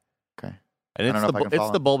here. Okay. And I don't know if I can it's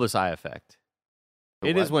follow. the bulbous eye effect.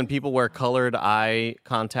 It is when people wear colored eye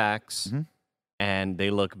contacts and they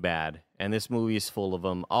look bad. And this movie is full of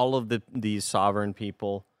them. All of these sovereign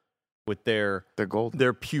people with their gold.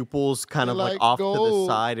 their pupils kind of like Like off to the gold.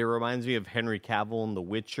 side. It reminds me of Henry Cavill in The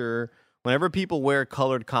Witcher. Whenever people wear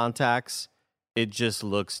colored contacts, it just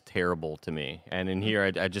looks terrible to me. And in here,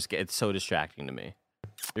 I just get it's so distracting to me.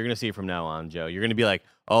 You're gonna see it from now on, Joe. You're gonna be like,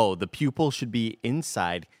 oh, the pupil should be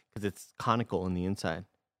inside because it's conical in the inside.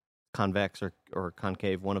 convex or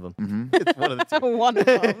concave, one of them. Mm-hmm. It's one of the two. One of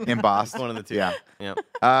them. Embossed. One of the two. Yeah. Yep.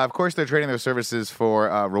 Of course, they're trading their services for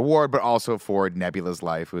reward, but also for Nebula's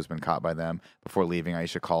life, who has been caught by them. Before leaving,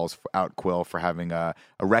 Aisha calls out Quill for having a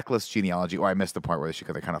reckless genealogy. Or I missed the part where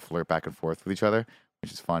they kind of flirt back and forth with each other,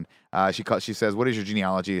 which is fun. She says, "What is your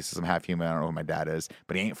genealogy?" He says, "I'm half human. I don't know who my dad is,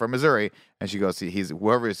 but he ain't from Missouri." And she goes, "He's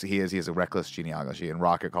whoever he is. He has a reckless genealogy." And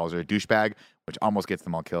Rocket calls her a douchebag, which almost gets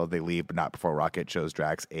them all killed. They leave, but not before Rocket shows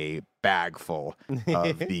Drax a bag full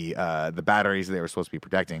of the batteries they were supposed to be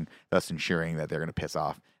protecting, thus ensuring that they're going to piss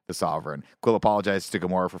off the Sovereign. Quill apologizes to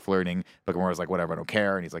Gamora for flirting, but Gamora's like, "Whatever, I don't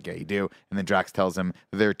care." And he's like, "Yeah, you do." And then Drax tells him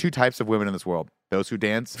that there are two types of women in this world: those who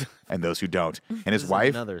dance and those who don't. And his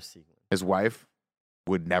wife,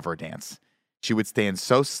 would never dance. She would stand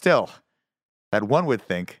so still that one would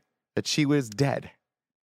think that she was dead.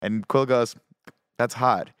 And Quill goes, "That's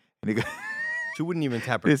hot." And he goes, She wouldn't even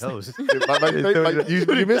tap her toes.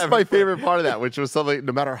 You missed my favorite part of that, which was something,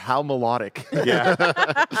 no matter how melodic. yeah.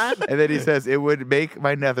 And then he says, "It would make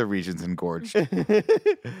my nether regions engorged."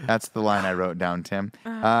 That's the line I wrote down, Tim.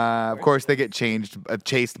 Of course, they get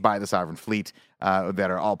chased by the Sovereign fleet that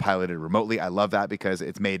are all piloted remotely. I love that because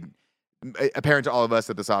it's made apparent to all of us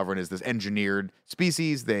that the Sovereign is this engineered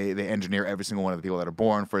species. They engineer every single one of the people that are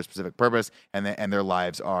born for a specific purpose, and their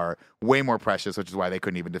lives are way more precious, which is why they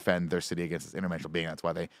couldn't even defend their city against this interdimensional being. That's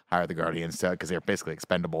why they hired the Guardians, because they're basically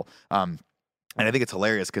expendable. And I think it's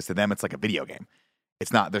hilarious because to them it's like a video game.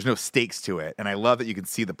 It's not. There's no stakes to it, and I love that you can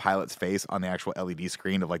see the pilot's face on the actual LED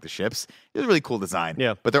screen of like the ships. It's a really cool design.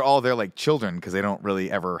 Yeah, but they're all there like children because they don't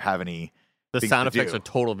really ever have any. The sound effects are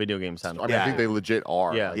total video game sound effects. I mean, I think they legit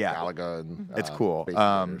are. Yeah. Like Galaga and, it's cool. Space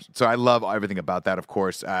Invaders. So I love everything about that. Of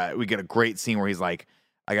course, we get a great scene where he's like,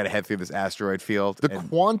 "I got to head through this asteroid field." The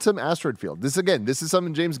quantum asteroid field. This is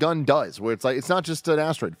something James Gunn does, where it's like it's not just an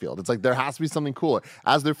asteroid field. It's like there has to be something cooler.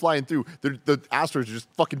 As they're flying through, the asteroids are just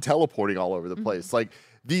fucking teleporting all over the place. Like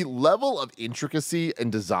the level of intricacy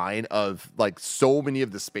and design of like so many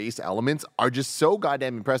of the space elements are just so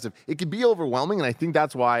goddamn impressive. It can be overwhelming, and I think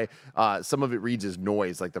that's why some of it reads as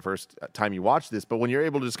noise like the first time you watch this. But when you're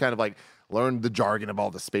able to just kind of like learn the jargon of all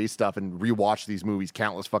the space stuff and rewatch these movies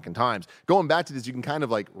countless fucking times, going back to this, you can kind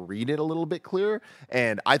of like read it a little bit clearer.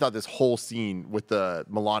 And I thought this whole scene with the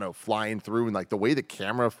Milano flying through and like the way the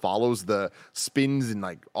camera follows the spins and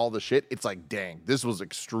like all the shit, it's like, dang, this was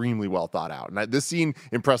extremely well thought out. And this scene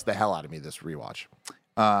impressed the hell out of me this rewatch.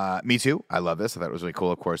 Me too. I love this. I thought it was really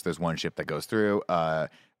cool. Of course, there's one ship that goes through.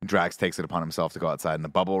 Drax takes it upon himself to go outside in the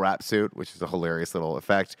bubble wrap suit, which is a hilarious little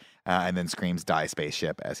effect, and then screams "Die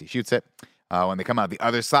spaceship" as he shoots it. When they come out the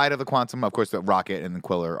other side of the quantum, of course, the Rocket and the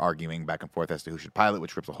Quill are arguing back and forth as to who should pilot,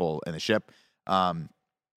 which rips a hole in the ship. Come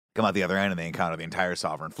out the other end, and they encounter the entire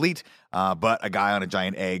Sovereign fleet, but a guy on a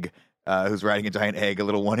giant egg who's riding a giant egg, a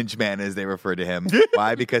little 1-inch man, as they refer to him.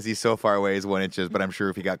 Why? Because he's so far away, he's 1 inch, but I'm sure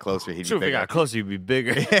if he got closer, he'd be bigger. If he got closer, he'd be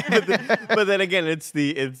bigger. but then again, it's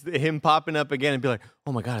him popping up again and be like,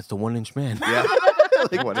 "Oh my god, it's the 1-inch man." Yeah.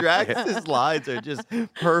 Like Drax's lines are just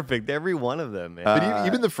perfect, every one of them, man. But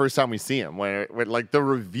even the first time we see him, when like the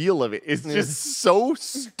reveal of it is just so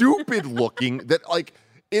stupid looking that like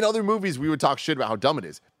in other movies we would talk shit about how dumb it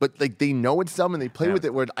is, but like they know it's dumb and they play with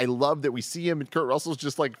it. Where I love that we see him and Kurt Russell's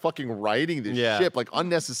just like fucking riding this ship like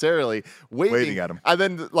unnecessarily waving at him, and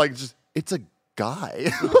then like just it's a guy.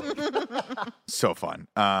 So fun.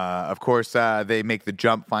 Of course, they make the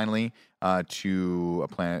jump finally to a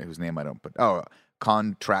planet whose name I don't put.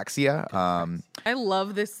 Contraxia. I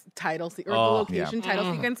love this title the location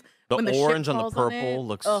title sequence. The when orange ship on the falls purple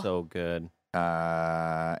looks so good.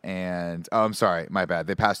 And I'm sorry, my bad.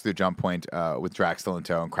 They pass through jump point with Drax still in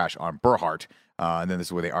tow and crash on Burhart. And then this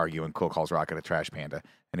is where they argue, and Quill calls Rocket a trash panda,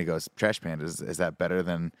 and he goes, "Trash panda, is that better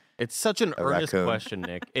than?" It's such an earnest raccoon? question,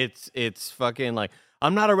 Nick. It's fucking like,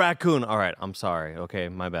 I'm not a raccoon. All right, I'm sorry. Okay,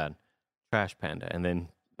 my bad. Trash panda. And then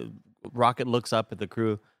Rocket looks up at the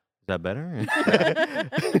crew. Is that better?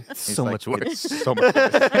 It's so much worse. It's so much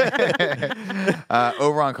worse.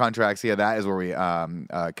 Over on Contraxia, that is where we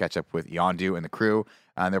catch up with Yondu and the crew.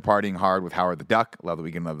 And they're partying hard with Howard the Duck. Love that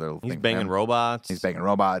we get another little thing. He's banging robots. He's banging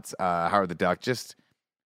robots. Howard the Duck just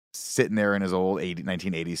sitting there in his old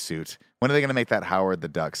 1980s suit. When are they going to make that Howard the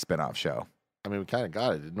Duck spinoff show? I mean, we kind of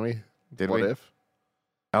got it, didn't we? What if?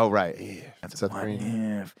 Oh, right. That's what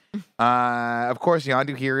if. Of course,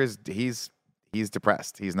 Yondu here he's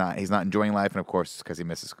depressed. He's not enjoying life, and of course, because he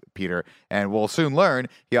misses Peter. And we'll soon learn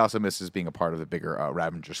he also misses being a part of the bigger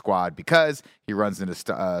Ravager squad because he runs into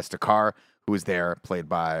Stakar, who is there, played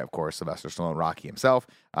by, of course, Sylvester Stallone, Rocky himself.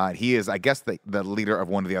 He is, I guess, the leader of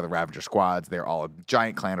one of the other Ravager squads. They're all a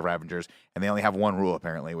giant clan of Ravagers, and they only have one rule,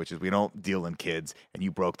 apparently, which is we don't deal in kids, and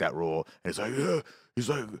you broke that rule. And it's like, yeah. He's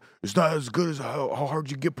like, it's not as good as how hard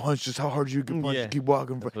you get punched, just how hard you get punched. Yeah. You keep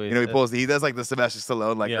walking. He He does like the Sylvester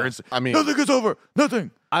Stallone, like, I mean, nothing is over, nothing.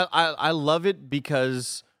 I love it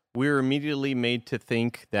because we're immediately made to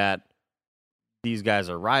think that these guys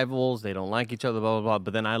are rivals. They don't like each other, blah, blah, blah.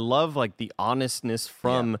 But then I love like the honestness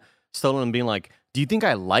from Stallone being like, do you think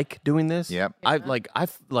I like doing this? Yep.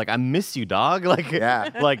 I miss you, dog. Like,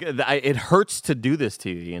 it hurts to do this to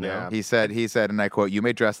you, you know? Yeah. He said, and I quote, "You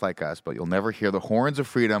may dress like us, but you'll never hear the horns of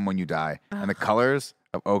freedom when you die, and the colors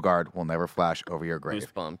of Ogard will never flash over your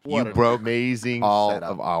grave. Goosebumps. You broke amazing all setup.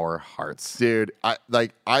 of our hearts." Dude, I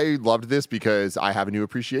loved this because I have a new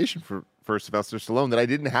appreciation for Sylvester Stallone that I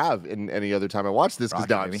didn't have in any other time I watched this, because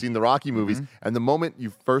Rocky now movie. I've seen the Rocky movies, and the moment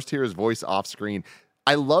you first hear his voice off screen,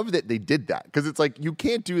 I love that they did that, because it's like you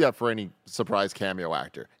can't do that for any surprise cameo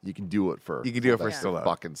actor. You can do it for Stallone.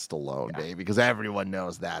 fucking Stallone, baby, because everyone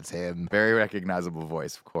knows that's him. Very recognizable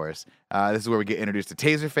voice, of course. This is where we get introduced to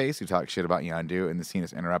Taserface, who talks shit about Yondu, and the scene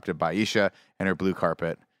is interrupted by Isha and her blue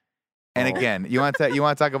carpet. And again, you want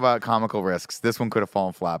to talk about comical risks. This one could have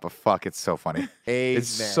fallen flat, but fuck, it's so funny. It's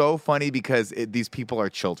so funny because these people are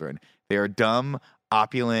children. They are dumb,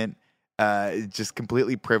 opulent, just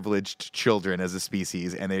completely privileged children as a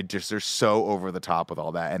species, and they're so over the top with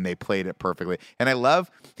all that, and they played it perfectly. And I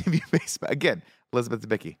love, if you face again, Elizabeth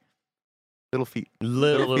Debicki. Little feet.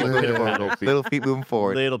 Little feet moving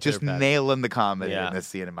forward. Just pitter-patter. nailing the comedy in this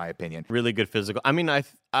scene, in my opinion. Really good physical. I mean,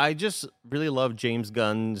 I just really love James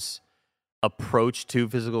Gunn's approach to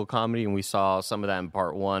physical comedy, and we saw some of that in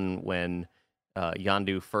part one when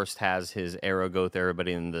Yondu first has his arrow go through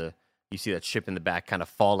everybody, and you see that ship in the back kind of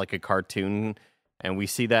fall like a cartoon, and we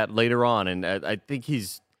see that later on, and I think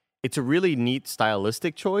it's a really neat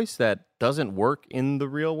stylistic choice that doesn't work in the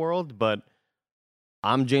real world, but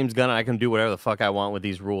I'm James Gunn, and I can do whatever the fuck I want with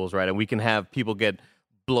these rules, right? And we can have people get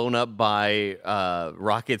blown up by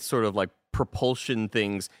rockets, sort of like propulsion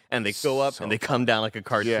things, and they go up and they come down like a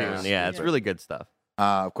cartoon. Yeah, it's really good stuff.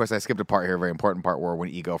 Of course, I skipped a part here, a very important part, where when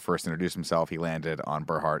Ego first introduced himself, he landed on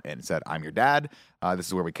Burhart and said, "I'm your dad." This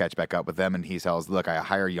is where we catch back up with them, and he tells, "Look, I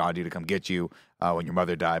hired Yondu to come get you when your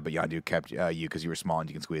mother died, but Yondu kept you because you were small and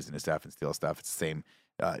you can squeeze into stuff and steal stuff." It's the same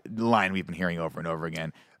line we've been hearing over and over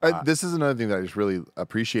again. This is another thing that I just really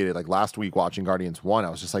appreciated. Like last week watching Guardians 1, I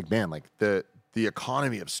was just like, man, like the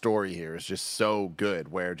economy of story here is just so good,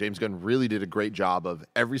 where James Gunn really did a great job of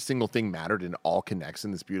every single thing mattered and all connects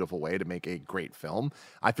in this beautiful way to make a great film.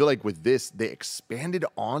 I feel like with this, they expanded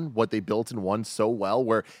on what they built in one so well,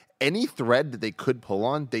 where any thread that they could pull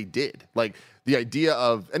on, they did. Like the idea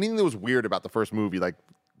of anything that was weird about the first movie, like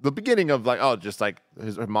the beginning of like, oh, just like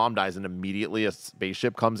her mom dies and immediately a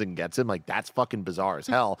spaceship comes and gets him. Like that's fucking bizarre as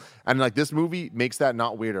hell. And like this movie makes that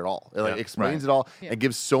not weird at all. It like explains it all and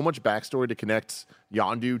gives so much backstory to connect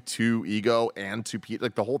Yondu to Ego and to Pete.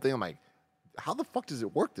 Like the whole thing, I'm like, how the fuck does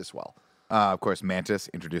it work this well? Of course, Mantis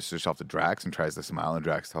introduces herself to Drax and tries to smile, and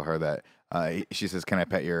Drax tells her that she says, "Can I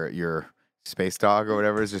pet your space dog or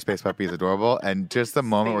whatever? Is your space puppy is adorable?" And just the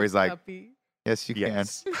moment where he's like, "Yes, you can.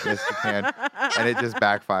 Yes, you can," and it just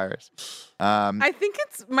backfires. I think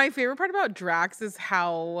it's my favorite part about Drax is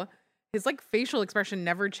how his like facial expression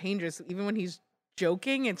never changes, even when he's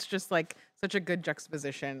joking. It's just like such a good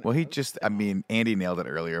juxtaposition. Well, Andy nailed it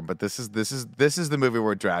earlier, but this is the movie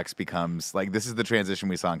where Drax becomes like, this is the transition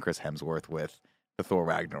we saw in Chris Hemsworth with the Thor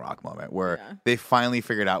Ragnarok moment, where they finally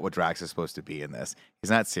figured out what Drax is supposed to be in this.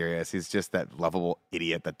 He's not serious. He's just that lovable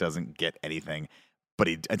idiot that doesn't get anything, but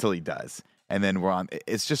until he does. And then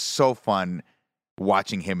it's just so fun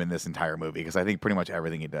watching him in this entire movie, because I think pretty much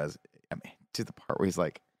everything he does, to the part where he's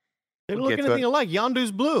like, they don't look anything alike.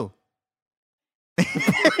 Yondu's blue.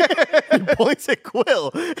 He points at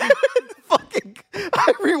Quill.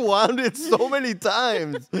 I rewound it so many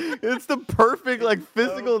times. It's the perfect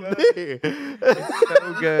physical thing. It's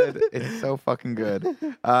so good. It's so fucking good.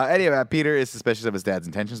 Anyway, Peter is suspicious of his dad's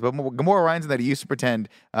intentions, but Gamora reminds him that he used to pretend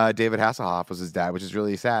David Hasselhoff was his dad, which is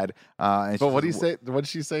really sad. But what did he say? What did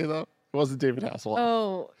she say though? It wasn't David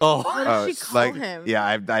Hasselhoff. What did she call him? Yeah,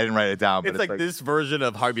 I didn't write it down. But it's like this version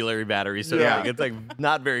of Harvey Larry Battery. So it's like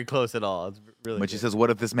not very close at all. It's really. But she says, "What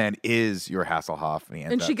if this man is your Hasselhoff?"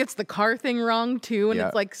 And she gets the car thing wrong too, and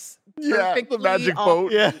it's like the magic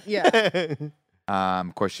boat.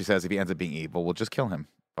 Of course, she says if he ends up being evil, we'll just kill him.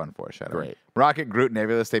 Fun foreshadowing. Great. Rocket, Groot, and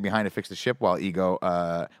Nebula stay behind to fix the ship while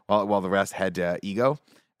while the rest head to Ego,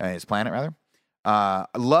 his planet rather. I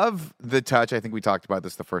love the touch. I think we talked about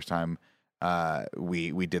this the first time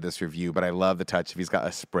we did this review, but I love the touch. If he's got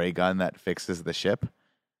a spray gun that fixes the ship,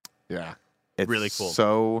 Yeah. it's Really cool.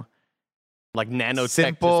 So Like nanotech,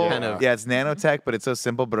 simple. just kind of. Yeah, it's nanotech, but it's so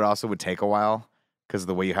simple. But it also would take a while because of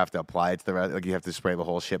the way you have to apply it to the rest. Like you have to spray the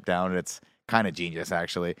whole ship down. And it's kind of genius,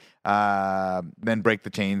 actually. Then break the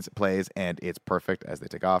chains plays, and it's perfect as they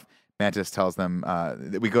take off. Mantis tells them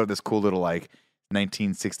that we go to this cool little like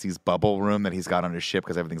 1960s bubble room that he's got on his ship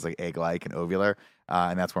because everything's like egg-like and ovular,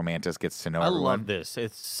 and that's where Mantis gets to know everyone. love this.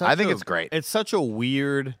 I think it's great. It's such a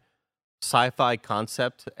weird sci-fi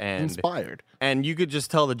concept, and Inspired. And you could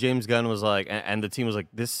just tell that James Gunn was like, and the team was like,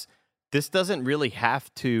 this doesn't really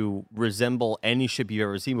have to resemble any ship you've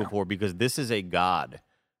ever seen before because this is a god,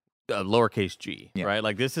 lowercase g, right?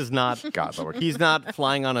 Like this is not God, lowercase. He's not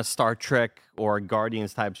flying on a Star Trek or a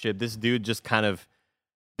Guardians type ship. This dude just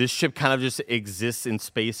this ship kind of just exists in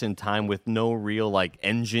space and time with no real like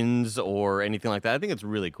engines or anything like that. I think it's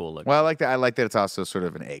really cool looking. Well, I like that. I like that it's also sort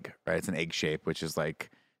of an egg, right? It's an egg shape, which is like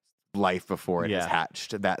life before it is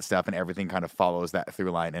hatched. That stuff and everything kind of follows that through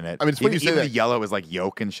line in it. I mean, it's funny you say even that. the yellow is like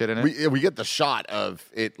yolk and shit in it. We get the shot of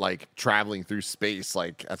it like traveling through space,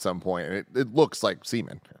 like at some point, and it looks like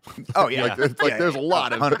semen. Oh yeah, there's a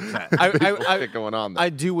lot of 100%. shit going on there. I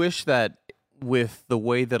do wish that with the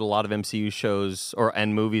way that a lot of MCU shows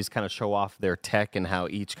and movies kind of show off their tech and how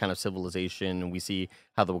each kind of civilization, and we see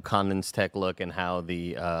how the Wakandans tech look and how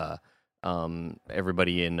the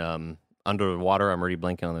everybody in Underwater, I'm already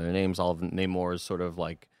blanking on their names, all of Namor's sort of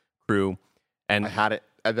like crew, and I had it,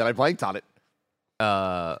 and then I blanked on it.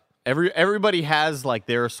 Everybody has like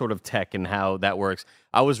their sort of tech and how that works.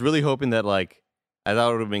 I was really hoping that like I thought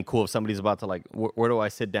it would have been cool if somebody's about to like where do I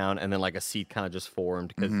sit down, and then like a seat kind of just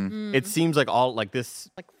formed because it seems like all like this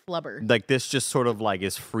Like flubber. like this just sort of like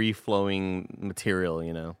is free flowing material,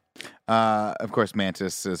 you know. Of course,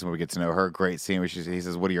 Mantis is when we get to know her. Great scene where he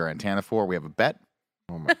says, "What are your antenna for? We have a bet."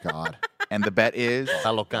 Oh my god! And the bet is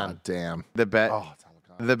Talocan. God damn. the bet. Oh, it's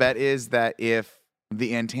Talocan. The bet is that if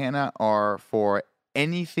the antenna are for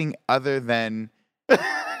anything other than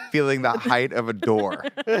feeling the height of a door,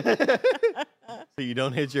 So you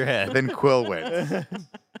don't hit your head. then Quill wins.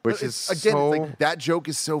 Which is Again, so it's like that joke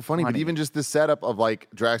is so funny, but funny. even just the setup of like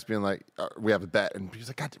Drax being like, "We have a bet," and he's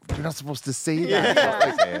like, "God, you're not supposed to say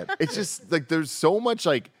that." Like, it's just like there's so much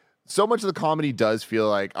of the comedy does feel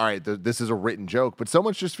like, all right, this is a written joke, but so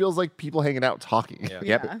much just feels like people hanging out talking. Yeah.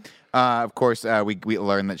 Yep. Of course, we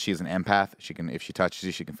learn that she's an empath. She can, if she touches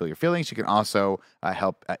you, she can feel your feelings. She can also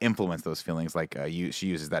help influence those feelings. Like she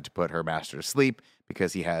uses that to put her master to sleep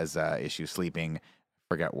because he has issues sleeping.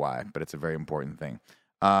 Forget why, but it's a very important thing.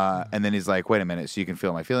 And then he's like, "Wait a minute, so you can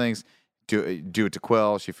feel my feelings? Do it to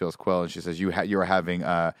Quill." She feels Quill, and she says, "You are having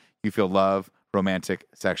you feel love, romantic,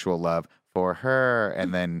 sexual love for her."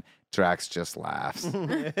 And then Drax just laughs,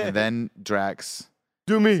 and then Drax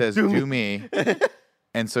says, "Do me."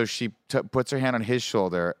 And so she puts her hand on his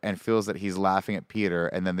shoulder and feels that he's laughing at Peter,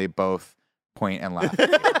 and then they both point and laugh.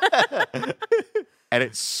 And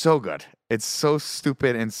it's so good. It's so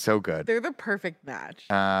stupid and so good. They're the perfect match.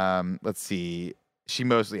 Let's see. She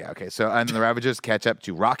mostly, okay. So, and the Ravagers catch up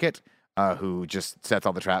to Rocket, who just sets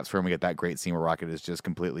all the traps for him. We get that great scene where Rocket is just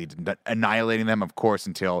completely annihilating them, of course,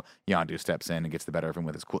 until Yondu steps in and gets the better of him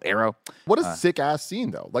with his cool arrow. What a sick ass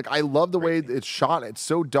scene though. Like I love the way it's shot. It's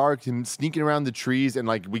so dark and sneaking around the trees, and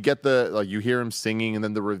like we get you hear him singing, and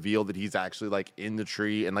then the reveal that he's actually like in the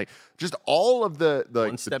tree, and like just all of the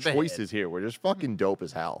choices here were just fucking dope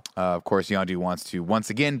as hell. Of course, Yondu wants to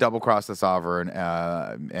once again double cross the Sovereign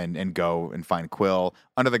and go and find Quill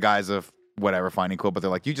under the guise of whatever, finding Quill, but they're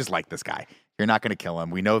like, "You just like this guy. You're not going to kill him.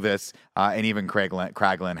 We know this." And even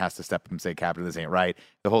Kraglin has to step up and say, "Captain, this ain't right."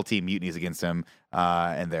 The whole team mutinies against him,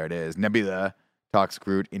 and there it is. Nebula talks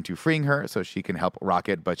Groot into freeing her so she can help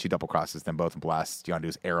Rocket, but she double crosses them both and blasts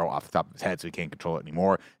Yondu's arrow off the top of his head so he can't control it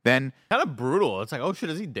anymore. Then Kind of brutal. It's like, oh shit,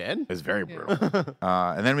 is he dead? it's very brutal.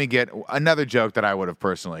 And then we get another joke that I would have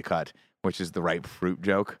personally cut, which is the ripe fruit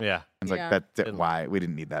joke. Yeah. It's Yeah. like that's why we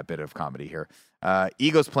didn't need that bit of comedy here.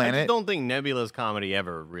 Ego's I Planet. just don't think Nebula's comedy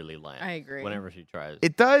ever really lands. I agree. Whenever she tries.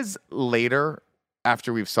 It does later,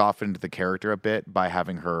 after we've softened the character a bit by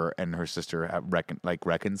having her and her sister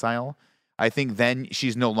reconcile. I think then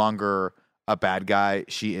she's no longer a bad guy.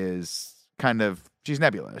 She is she's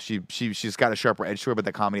Nebula. She's got a sharper edge to her, but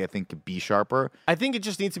the comedy I think could be sharper. I think it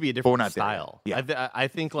just needs to be a we're different not there style. yet. I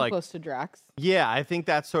think like Close to Drax. yeah, I think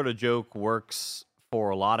that sort of joke works for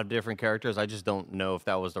a lot of different characters. I just don't know if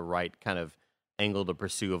that was the right kind of angle to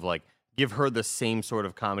pursue of like give her the same sort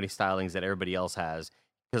of comedy stylings that everybody else has,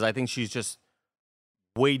 because I think she's just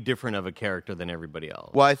way different of a character than everybody else.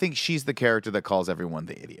 Well, I think she's the character that calls everyone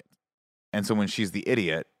the idiot. And so when she's the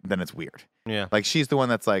idiot, then it's weird. Yeah. Like she's the one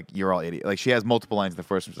that's like, you're all idiot. Like she has multiple lines in the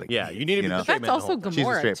first one. She's like, Yeah, you need to be the straight That's man the also whole time. She's a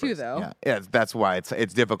Gamora straight too, person. though. Yeah, that's why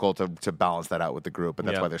it's difficult to balance that out with the group, but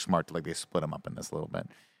that's Yeah. why they're smart to like they split them up in this a little bit.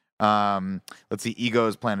 Let's see.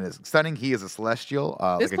 Ego's planet is stunning. He is a celestial,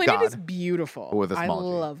 This like a planet god is beautiful. with a I small G.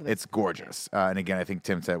 love this. It's gorgeous. And again, I think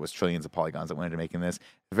Tim said it was trillions of polygons that went into making this.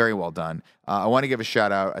 Very well done. I want to give a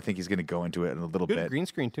shout out. I think he's going to go into it in a little Good bit. green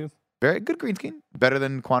screen too. Very good green screen. Better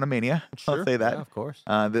than Quantumania. I'll say that. Yeah, of course.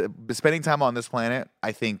 Spending time on this planet,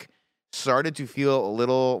 I think, started to feel a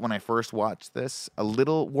little, when I first watched this,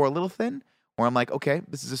 wore a little thin. Where I'm like, okay,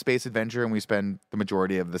 this is a space adventure, and we spend the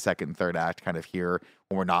majority of the second and third act kind of here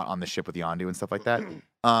when we're not on the ship with Yondu and stuff like that.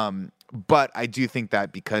 But I do think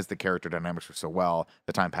that because the character dynamics were so well,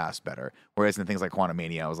 the time passed better. Whereas in things like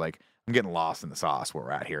Quantumania, I was like, I'm getting lost in the sauce where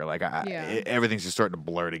we're at here. Like, everything's just starting to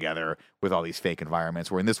blur together with all these fake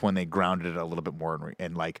environments. Where in this one, they grounded it a little bit more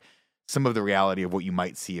in like some of the reality of what you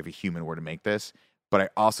might see if a human were to make this. But I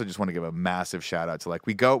also just want to give a massive shout out to like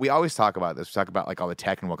we always talk about this. We talk about like all the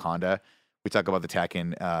tech in Wakanda. We talk about the tech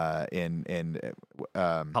in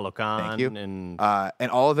Holocan. Thank you. And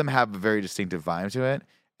all of them have a very distinctive vibe to it.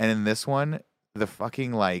 And in this one, the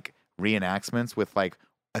fucking like reenactments with like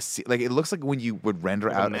it looks like when you would render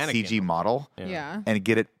Like a out a mannequin. CG model Yeah. and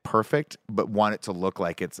get it perfect, but want it to look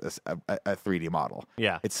like it's a 3D model.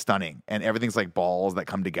 yeah. It's stunning, and everything's like balls that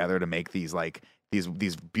come together to make these like these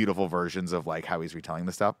beautiful versions of like how he's retelling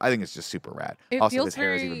the stuff. I think it's just super rad. It Also, feels his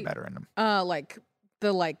hair is even very, better in him. Like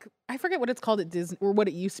I forget what it's called at Disney or what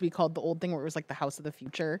it used to be called, the old thing where it was like the House of the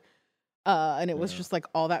Future. And it was just like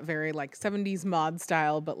all that very like 70s mod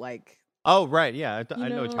style, but like Oh right, yeah. I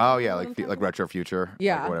know. What you Oh yeah, what I'm like talking retro future,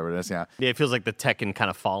 Yeah. like whatever it is. Yeah. Yeah, it feels like the tech can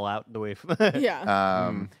kind of fall out the way.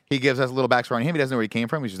 yeah. He gives us a little backstory on him. He doesn't know where he came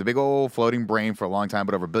from. He's just a big old floating brain for a long time,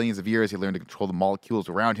 but over billions of years, he learned to control the molecules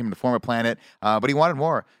around him to form a planet. But he wanted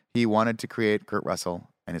more. He wanted to create Kurt Russell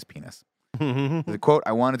and his penis. The quote,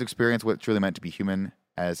 I wanted to experience what it truly meant to be human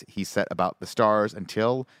as he set about the stars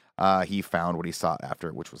until he found what he sought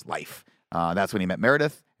after, which was life. That's when he met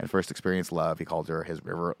Meredith and first experienced love. He called her his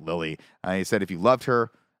river lily. He said if you loved her,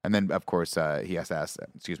 and then, of course, he has to ask,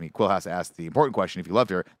 Quill has to ask the important question, if you loved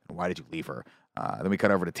her, then why did you leave her? Then we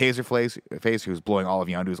cut over to Taserface, who's blowing all of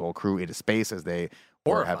Yondu's old crew into space as they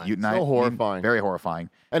have eutonized. So horrifying. Very horrifying.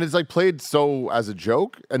 And it's like played so as a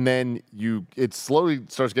joke, and then it slowly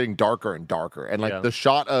starts getting darker and darker. And like the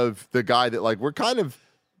shot of the guy that like we're kind of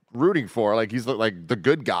rooting for, like he's like the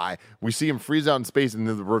good guy. We see him freeze out in space, and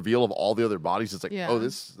then the reveal of all the other bodies. It's like, oh,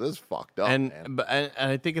 this fucked up. and man.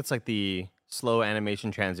 I think it's like the slow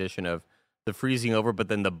animation transition of the freezing over, but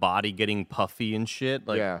then the body getting puffy and shit.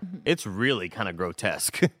 Like, it's really kind of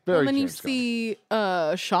grotesque. And then you see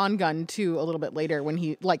Sean Gunn too a little bit later when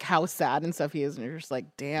he like how sad and stuff he is, and you're just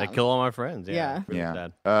like, damn. They kill all my friends. Yeah. Really Yeah.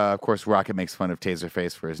 sad. Of course, Rocket makes fun of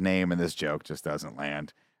Taserface for his name, and this joke just doesn't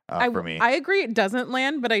land for me. I agree it doesn't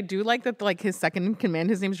land, but I do like that like his second in command,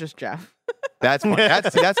 his name's just Jeff. That's fun.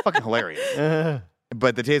 That's fucking hilarious.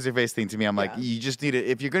 But the Taserface thing to me, I'm like, you just need it.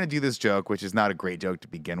 If you're going to do this joke, which is not a great joke to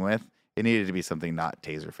begin with, it needed to be something not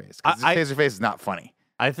Taserface. Because Taserface is not funny.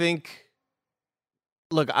 I think.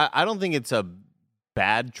 Look, I don't think it's a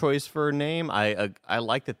bad choice for a name. I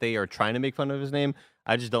like that they are trying to make fun of his name.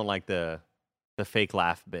 I just don't like the fake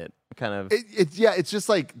laugh bit. Kind of. It's just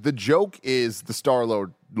like the joke is the Star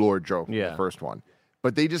Lord joke, the first one,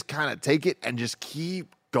 but they just kind of take it and just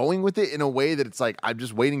keep going with it in a way that it's like I'm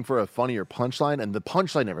just waiting for a funnier punchline, and the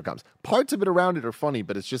punchline never comes. Parts of it around it are funny,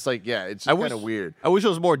 but it's just like it's just kind of weird. I wish it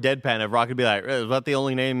was more deadpan. If Rock could be like, "Is that the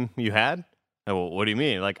only name you had?" Well, what do you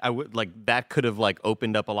mean? Like I would like that could have like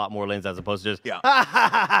opened up a lot more lanes as opposed to just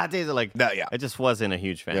Taser. Like I just wasn't a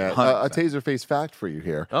huge fan. Yeah, a Taserface fact for you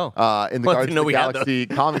here. Oh, in the Well, I Guardians didn't know of the we had Galaxy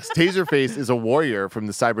comics, Taserface is a warrior from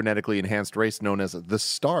the cybernetically enhanced race known as the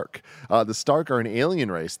Stark. The Stark are an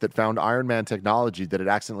alien race that found Iron Man technology that had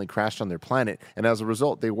accidentally crashed on their planet, and as a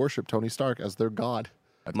result, they worship Tony Stark as their god.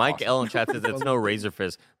 That's Mike awesome. L in chat says it's no Razor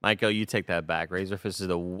Fist. Mike L, you take that back. Razor Fist is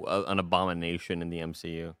an abomination in the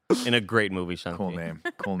MCU. In a great movie, Shang-Chi.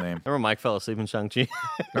 Cool name. Remember Mike fell asleep in Shang-Chi?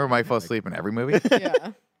 Remember Mike fell asleep in every movie?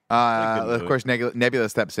 Yeah. Of course, Nebula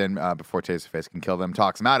steps in before Taserface can kill them,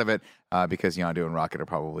 talks him out of it because Yondu and Rocket are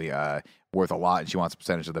probably worth a lot, and she wants a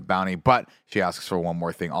percentage of the bounty. But she asks for one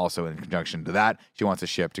more thing also in conjunction to that. She wants a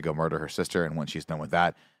ship to go murder her sister, and when she's done with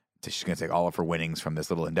that, she's going to take all of her winnings from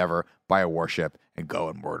this little endeavor, buy a warship, and go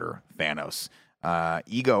and murder Thanos.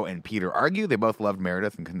 Ego and Peter argue. They both loved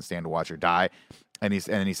Meredith and couldn't stand to watch her die. And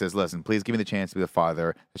he says, listen, please give me the chance to be the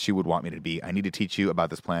father that she would want me to be. I need to teach you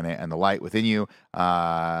about this planet and the light within you. They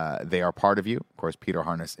are part of you. Of course, Peter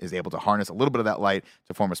is able to harness a little bit of that light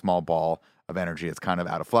to form a small ball of energy. It's kind of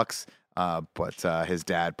out of flux, but his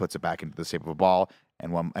dad puts it back into the shape of a ball.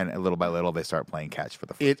 And little by little, they start playing catch for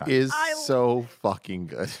the first time. It is so fucking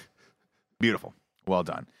good. Beautiful. Well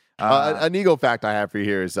done. An ego fact I have for you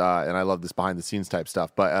here is, and I love this behind the scenes type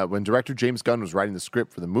stuff, but when director James Gunn was writing the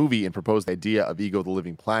script for the movie and proposed the idea of Ego the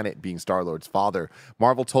Living Planet being Star-Lord's father,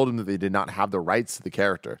 Marvel told him that they did not have the rights to the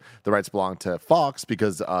character. The rights belonged to Fox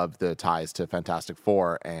because of the ties to Fantastic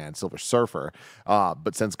Four and Silver Surfer.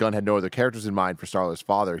 But since Gunn had no other characters in mind for Star-Lord's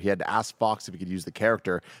father, he had to ask Fox if he could use the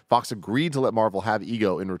character. Fox agreed to let Marvel have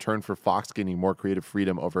Ego in return for Fox gaining more creative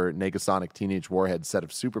freedom over Negasonic Teenage Warhead's set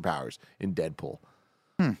of superpowers in Deadpool.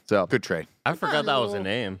 So good trade. I forgot that was a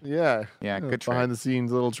name. Yeah, good trade. behind the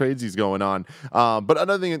scenes little trades he's going on. But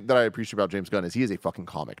another thing that I appreciate about James Gunn is he is a fucking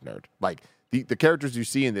comic nerd. Like the characters you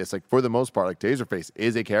see in this, like for the most part, like Taserface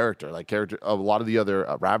is a character. Like a lot of the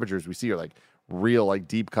other Ravagers we see are like real like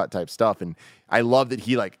deep cut type stuff. And I love that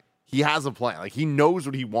he has a plan. Like he knows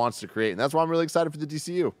what he wants to create, and that's why I'm really excited for the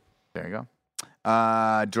DCU. There you go.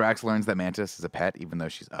 Drax learns that Mantis is a pet, even though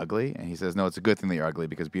she's ugly, and he says, "No, it's a good thing that you're ugly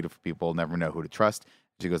because beautiful people never know who to trust."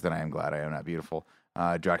 She goes, "Then I am glad I am not beautiful."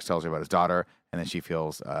 Drax tells her about his daughter, and then she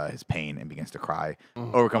feels his pain and begins to cry,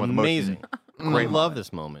 overcome with emotion. Amazing. Great love moment.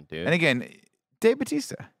 this moment, dude. And again, Dave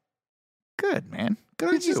Bautista, good man, good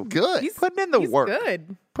on He's you. just good. He's Putting in the work,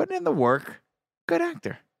 good. putting in the work. Good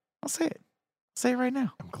actor. I'll say it. I'll say it right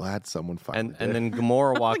now. I'm glad someone finally and did. then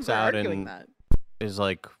Gamora walks We're out arguing and that. is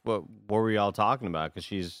like, "What were we all talking about?"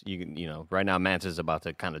 Because you know, right now Mantis is about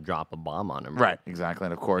to kind of drop a bomb on him. Right, exactly.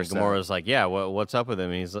 And of course, Gamora's like, "Yeah, what's up with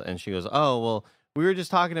him?" And she goes, "Oh, well, we were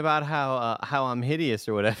just talking about how I'm hideous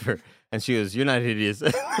or whatever." And she goes, "You're not hideous."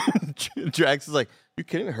 Drax is like, "You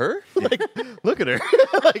kidding her? Like, look at her."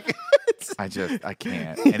 Like, I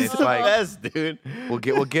can't. And it's the like, best, dude. we'll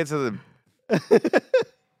get to the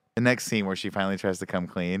next scene where she finally tries to come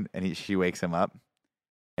clean, and she wakes him up,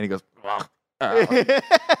 and he goes, "Ugh."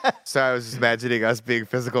 So I was just imagining us being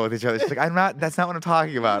physical with each other. She's like, that's not what I'm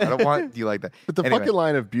talking about. I don't want you like that. But the Anyway. fucking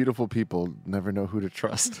line of beautiful people never know who to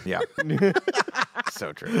trust. Yeah.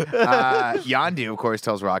 So true. Yondu, of course,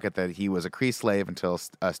 tells Rocket that he was a Kree slave until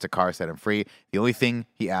Stakar set him free. The only thing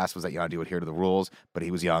he asked was that Yondu adhere to the rules, but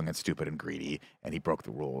he was young and stupid and greedy, and he broke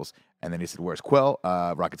the rules. And then he said, "Where's Quill?"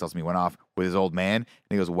 Rocket tells him he went off with his old man. And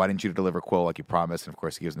he goes, "Why didn't you deliver Quill like you promised?" And of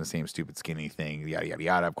course, he gives him the same stupid skinny thing, yada, yada,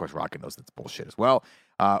 yada. Of course, Rocket knows that's bullshit as well.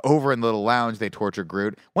 Over in the little lounge, they torture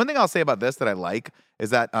Groot. One thing I'll say about this that I like is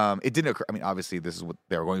that it didn't occur. I mean, obviously, this is what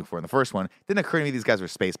they were going for in the first one. It didn't occur to me these guys were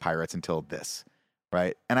space pirates until this.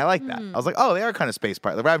 Right. And I like that. I was like, oh, they are kind of space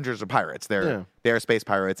pirates. The Ravagers are pirates. They're space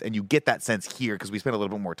pirates. And you get that sense here because we spend a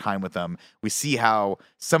little bit more time with them. We see how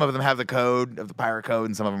some of them have the code of the pirate code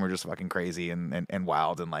and some of them are just fucking crazy and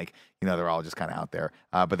wild. And like, you know, they're all just kind of out there.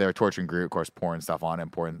 But they're torturing Groot, of course, pouring stuff on him,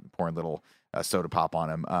 pouring little soda pop on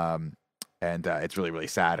him. And it's really, really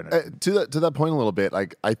sad. And To that point a little bit,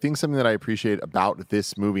 like I think something that I appreciate about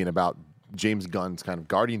this movie and about James Gunn's kind of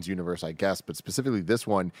Guardians universe, I guess, but specifically this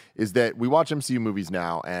one, is that we watch MCU movies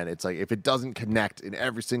now, and it's like if it doesn't connect in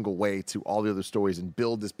every single way to all the other stories and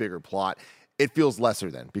build this bigger plot, it feels lesser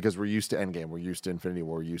than, because we're used to Endgame, we're used to Infinity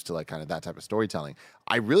War, we're used to like kind of that type of storytelling.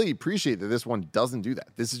 I really appreciate that this one doesn't do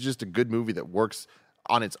that. This is just a good movie that works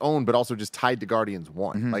on its own, but also just tied to Guardians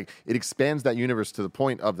 1. Mm-hmm. Like it expands that universe to the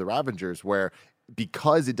point of the Ravagers where,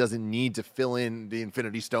 because it doesn't need to fill in the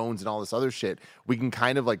Infinity Stones and all this other shit, we can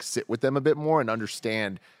kind of like sit with them a bit more and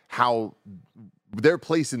understand how their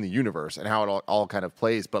place in the universe and how it all kind of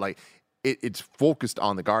plays. But like it's focused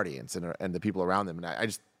on the Guardians and the people around them. And I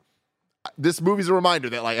just, this movie's a reminder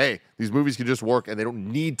that like, hey, these movies can just work and they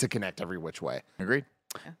don't need to connect every which way. Agreed.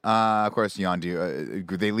 Of course,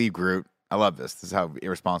 Yondu, they leave Groot. I love this. This is how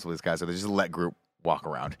irresponsible these guys are. They just let Groot walk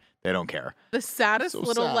around. They don't care. The saddest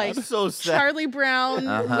little sad. like So sad. Charlie Brown,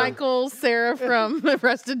 Michael, Sarah from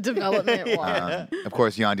Arrested Development one. Of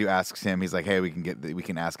course, Yondu asks him. He's like, "Hey, we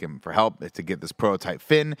can ask him for help to get this prototype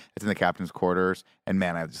fin. It's in the captain's quarters." And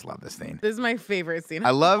man, I just love this thing. This is my favorite scene.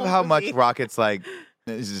 I love of the how whole much movie. Rocket's like,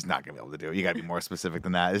 "This is just not gonna be able to do it. You gotta be more specific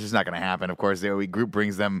than that. It's just not gonna happen." Of course, the group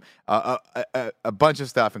brings them a bunch of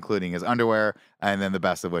stuff, including his underwear, and then the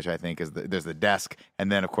best of which I think is there's the desk,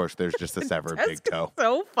 and then of course there's just a severed big Desk is toe.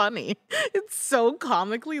 so funny. It's so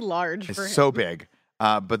comically large for him. It's so big.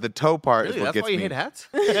 But the toe part Really? is what That's gets why you me. hate hats?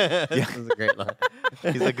 This is a great line.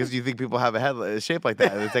 He's like, because you think people have a head shape like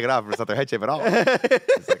that, and they take it off, but it's not their head shape at all.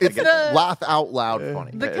 It's like, It's I get that. laugh out loud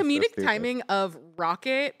funny. The It's so comedic stupid. timing of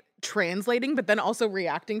Rocket translating, but then also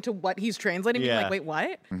reacting to what he's translating, being Yeah. like, wait,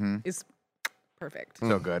 what? Is perfect.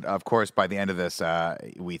 So good. Of course, by the end of this,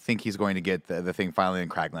 we think he's going to get the thing finally, and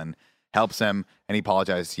Kraglin helps him, and he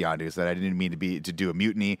apologizes to Yondu, so that I didn't mean to do a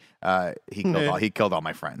mutiny. He killed all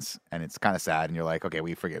my friends, and it's kind of sad. And you're like, okay,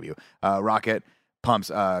 we forgive you. Rocket pumps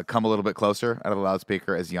come a little bit closer out of the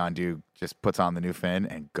loudspeaker as Yondu just puts on the new fin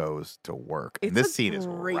and goes to work. And It's this a scene is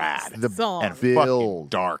great rad song. and Build. fucking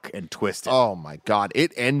dark and twisted. Oh my God.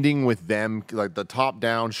 It ending with them, like the top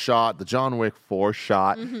down shot, the John Wick 4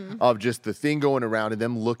 shot of just the thing going around and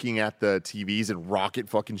them looking at the TVs and Rocket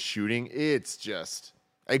fucking shooting. It's just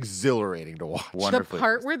exhilarating to watch. The Wonderfully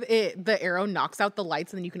part where the arrow knocks out the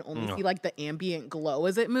lights and then you can only see like the ambient glow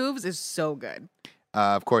as it moves is so good.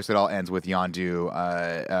 Of course, it all ends with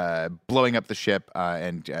Yondu blowing up the ship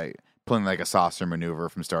and pulling like a saucer maneuver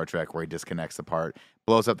from Star Trek where he disconnects the part,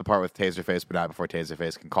 blows up the part with Taserface, but not before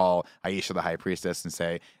Taserface can call Aisha, the High Priestess, and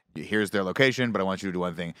say, here's their location, but I want you to do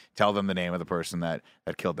one thing. Tell them the name of the person that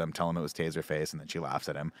killed them. Tell them it was Taserface, and then she laughs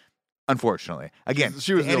at him. Unfortunately. Again,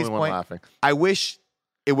 She was to the only Andy's one point, laughing. I wish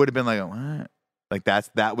it would have been like, what? Like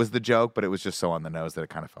that was the joke, but it was just so on the nose that it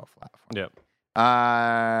kind of fell flat for me. Yep.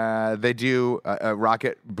 They do.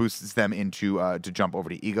 Rocket boosts them into to jump over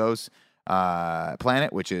to Ego's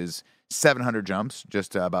planet, which is 700 jumps,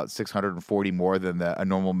 just about 640 more than a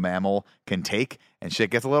normal mammal can take, and shit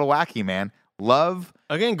gets a little wacky, man. Love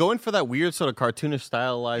Again, going for that weird sort of cartoonish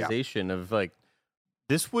stylization of like,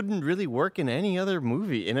 this wouldn't really work in any other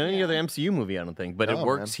movie, in any other MCU movie, I don't think. But it No,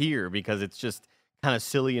 works here because it's just kind of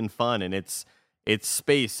silly and fun, and it's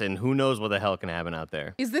space, and who knows what the hell can happen out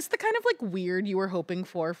there. Is this the kind of like weird you were hoping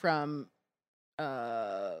for from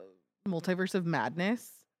Multiverse of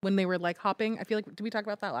Madness when they were like hopping? I feel like, did we talk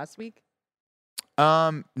about that last week?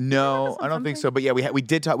 No, this I on don't think so. something? But yeah, we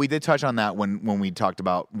did touch on that when we talked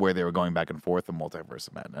about where they were going back and forth in Multiverse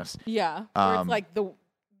of Madness. Yeah. Where it's Um, like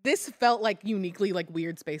this felt like uniquely like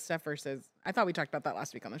weird space stuff versus I thought we talked about that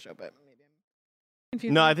last week on the show, but maybe I'm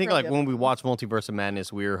confused. No, I with think the like other when we ones. watched Multiverse of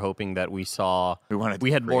Madness, we were hoping that we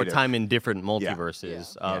We had more creative. time in different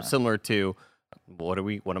multiverses, Yeah. similar to what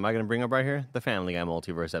am I going to bring up right here? The Family Guy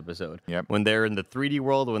multiverse episode. Yep. When they're in the 3D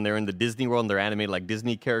world, when they're in the Disney world, and they're animated like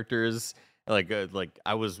Disney characters.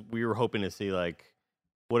 We were hoping to see like,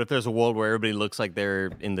 what if there's a world where everybody looks like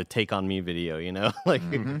they're in the Take on Me video? You know, like.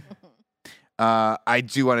 I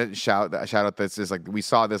do want to shout out this is like we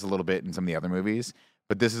saw this a little bit in some of the other movies,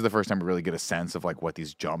 but this is the first time we really get a sense of like what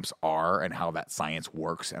these jumps are and how that science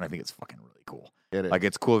works, and I think it's fucking really cool. It is. Like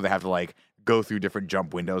it's cool that they have to like go through different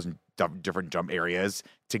jump windows and different jump areas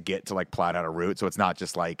to get to like plot out a route. So it's not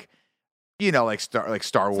just like, you know, like Star It's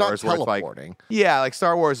Wars, not where it's like, teleporting. yeah, like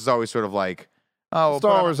Star Wars is always sort of like, oh,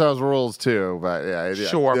 Star Wars has rules too, but yeah,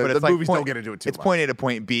 sure, but the it's like movies don't get into it too It's much. point A to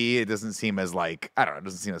point B. It doesn't seem as like, I don't know, it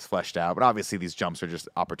doesn't seem as fleshed out. But obviously, these jumps are just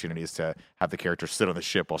opportunities to have the characters sit on the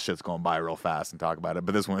ship while shit's going by real fast and talk about it.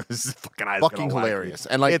 But this one is fucking eyes Fucking gonna whack you. hilarious.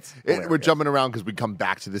 And like we're hilarious. jumping around because we come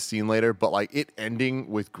back to this scene later, but like it ending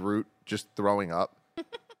with Groot just throwing up.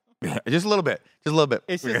 Just a little bit, just a little bit.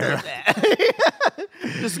 It's just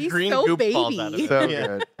just He's green so goop falls out of baby. it. So Yeah.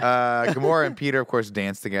 good. Gamora and Peter, of course,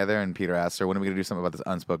 dance together, and Peter asks her, "When are we going to do something about this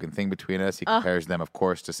unspoken thing between us?" He compares them, of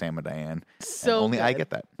course, to Sam and Diane. So and only I good. get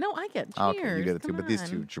that. No, I get. Oh, Cheers. okay, you get it too, Come but these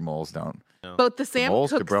two on. Jamoles don't. Both the Sam Jamoles,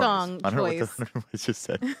 Cooke jabronis. song I don't know what choice I just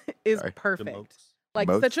said. is Sorry. perfect. Like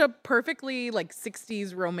Most? such a perfectly like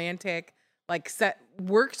 60s romantic like set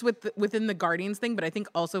works within the Guardians thing, but I think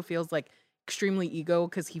also feels like extremely ego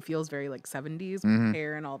because he feels very like 70s with Mhm.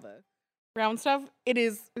 hair and all the brown stuff. It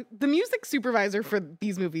is the music supervisor for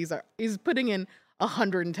these movies is putting in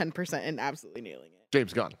 110% and absolutely nailing it.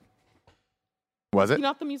 James Gunn. Was Is it? he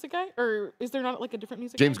not the music guy, or is there not like a different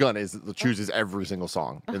music? James guy? Gunn chooses every single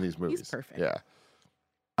song in these movies. perfect. Yeah.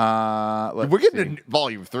 Let's We're getting see. to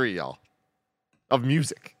volume 3, y'all, of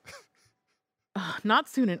music. Not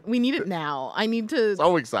soon. We need it now. I need to.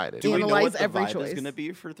 So excited. Do we know what analyze the every vibe is choice. going to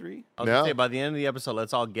be for 3? I was gonna say by the end of the episode,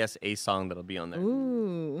 let's all guess a song that'll be on there.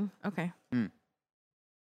 Ooh. Okay.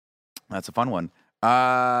 That's a fun one.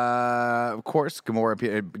 Of course,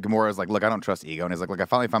 Gamora is like, look, I don't trust Ego. And he's like, I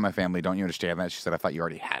finally found my family. Don't you understand that? She said, I thought you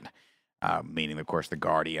already had. Meaning, of course, the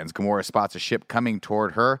Guardians. Gamora spots a ship coming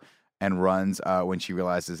toward her and runs when she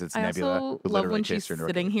realizes it's I Nebula. also who love literally when kissed she's her into her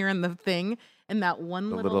sitting cage. here in the thing, and that one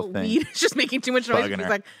The little little thing. weed is just making too much noise. Bugging She's her.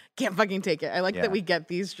 like, can't fucking take it. I like Yeah. that we get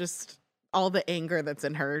these just all the anger that's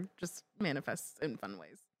in her just manifests in fun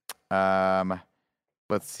ways.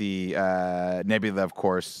 Let's see. Nebula, of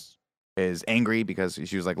course, is angry because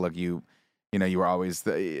she was like, look, you you were always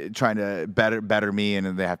trying to better me, and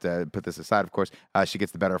then they have to put this aside, of course. She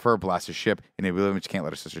gets the better of her, blasts her ship, and she can't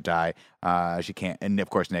let her sister die. She can't, and of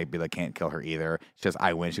course, Nebula can't kill her either. She says,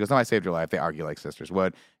 I win. She goes, no, I saved your life. They argue like sisters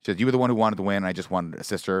would. She says, you were the one who wanted to win, and I just wanted a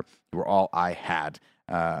sister. You were all I had.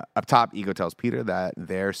 Up top, Ego tells Peter that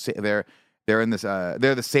they're in this.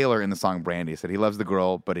 They're the sailor in the song Brandy. He said he loves the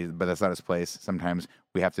girl, but that's not his place. Sometimes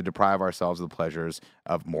we have to deprive ourselves of the pleasures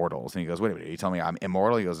of mortals. And he goes, wait a minute, you tell me I'm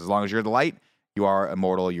immortal? He goes, as long as you're the light, you are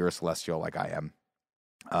immortal. You're a celestial like I am.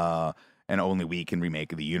 And only we can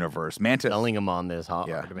remake the universe. Mantis selling him on this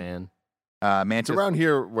hard, man. It's Mantis around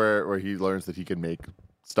here where he learns that he can make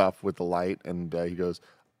stuff with the light, and he goes,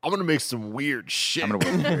 I'm going to make some weird shit. I'm going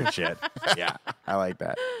to make some weird shit. Yeah, I like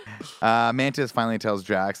that. Mantis finally tells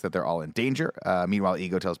Drax that they're all in danger. Meanwhile,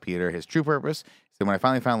 Ego tells Peter his true purpose. So when I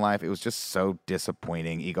finally found life, it was just so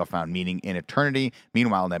disappointing. Ego found meaning in eternity.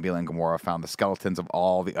 Meanwhile, Nebula and Gamora found the skeletons of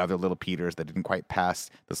all the other little Peters that didn't quite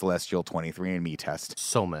pass the Celestial 23andMe test.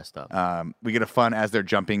 So messed up. We get a fun, as they're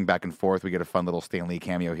jumping back and forth, we get a fun little Stan Lee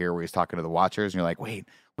cameo here where he's talking to the Watchers, and you're like, wait,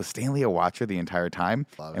 was Stan Lee a Watcher the entire time?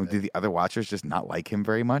 Did the other Watchers just not like him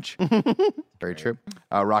very much? Very true.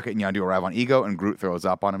 Rocket and Yondu arrive on Ego, and Groot throws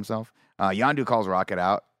up on himself. Yondu calls Rocket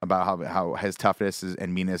out about how his toughness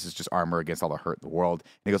and meanness is just armor against all the hurt in the world.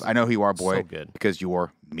 And he goes, I know who you are, boy, because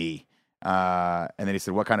you're me. And then he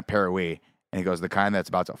said, what kind of pair are we? And he goes, the kind that's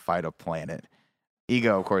about to fight a planet.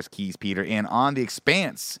 Ego, of course, keys Peter in on the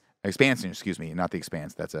Expansion, excuse me, not the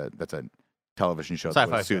Expanse. That's a television show that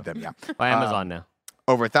would suit them. Yeah, by Amazon now.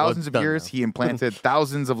 Over thousands of years, he implanted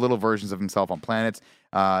thousands of little versions of himself on planets.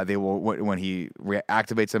 They will, when he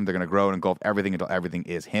reactivates them, they're going to grow and engulf everything until everything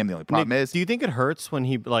is him. The only problem is, do you think it hurts when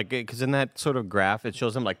he because in that sort of graph it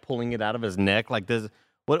shows him like pulling it out of his neck? Like,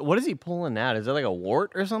 what is he pulling out? Is it like a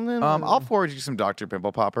wart or something? I'll forward you some Dr.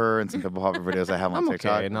 Pimple Popper and some Pimple Popper videos I have on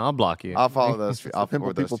TikTok. Okay, no, I'll block you. I'll follow those. I'll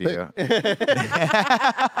forward those to you.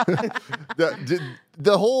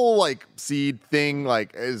 The whole like seed thing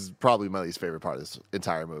is probably my least favorite part of this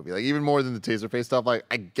entire movie. Like even more than the Taserface stuff. Like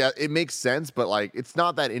I get it makes sense, but like it's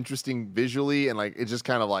not that interesting visually, and like it's just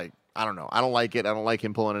kind of like I don't know. I don't like it. I don't like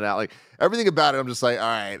him pulling it out. Like everything about it, I'm just like, all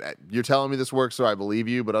right, you're telling me this works, so I believe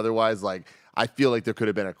you. But otherwise, like I feel like there could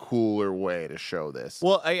have been a cooler way to show this.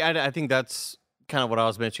 Well, I think that's kind of what I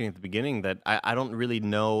was mentioning at the beginning, that I don't really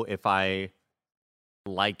know if I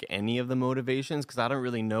like any of the motivations, because I don't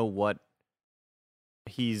really know what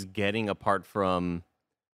he's getting apart from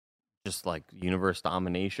just like universe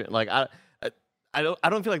domination. Like I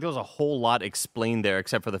don't feel like there was a whole lot explained there,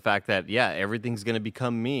 except for the fact that everything's gonna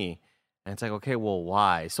become me, and it's like, okay, well,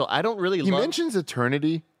 why? So I don't really. He mentions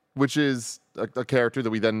eternity, which is a character that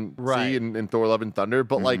we then see in Thor: Love and Thunder,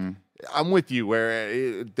 but like I'm with you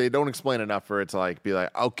where they don't explain enough for it to like be like,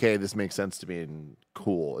 okay, this makes sense to me and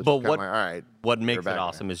cool. It's but what like, all right, what makes it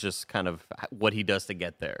awesome is just kind of what he does to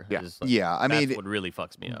get there. Yeah, like, I mean, that's what really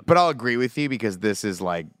fucks me up. But I'll agree with you because this is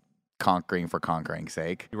like conquering for conquering's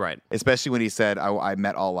sake, right? Especially when he said, I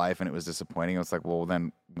met all life and it was disappointing. I was like, well,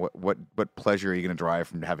 then what pleasure are you going to derive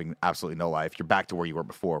from having absolutely no life? You're back to where you were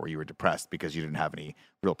before, where you were depressed because you didn't have any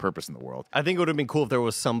real purpose in the world. I think it would have been cool if there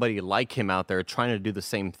was somebody like him out there trying to do the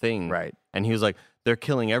same thing, right? And he was like, they're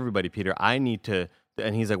killing everybody, Peter. I need to.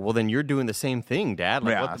 And he's like, well, then you're doing the same thing, Dad.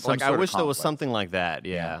 Like, I wish there was something like that.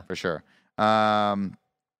 Yeah, for sure.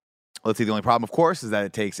 Let's see. The only problem, of course, is that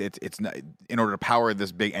it takes it's in order to power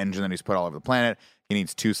this big engine that he's put all over the planet. He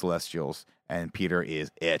needs two Celestials, and Peter is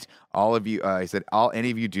it. All of you, he said, all any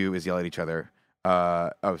of you do is yell at each other.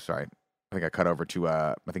 Oh, sorry. I think I cut over to.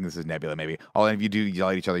 I think this is Nebula. Maybe all of you do yell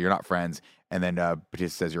at each other. You're not friends. And then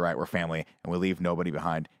Batista says, "You're right. We're family, and we leave nobody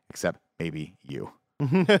behind except maybe you."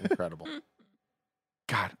 Incredible.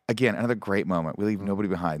 God, again, another great moment. We leave nobody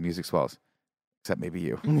behind. Music swells, except maybe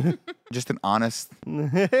you. Just an honest,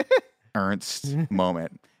 earnest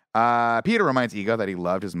moment. Peter reminds Ego that he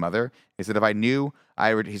loved his mother. He said, if I knew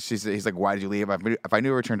he's like, why did you leave? If I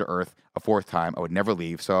knew I returned to Earth a fourth time, I would never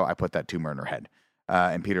leave. So I put that tumor in her head.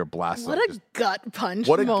 And Peter blasts What a gut punch.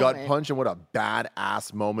 What a moment. gut punch and what a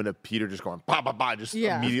badass moment of Peter just going, bah, bah, bah, just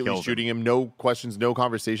immediately Killed shooting him. No questions, no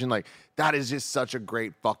conversation. Like, that is just such a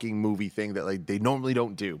great fucking movie thing that like they normally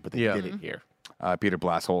don't do, but they did it here. Peter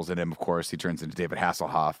blasts holes in him, of course. He turns into David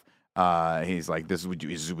Hasselhoff. He's like, would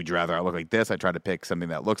you rather I look like this? I tried to pick something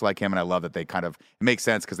that looks like him, and I love that they kind of, it makes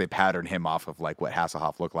sense because they patterned him off of like what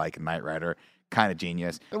Hasselhoff looked like in Knight Rider. Kind of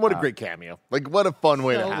genius. And what a great cameo. Like, what a fun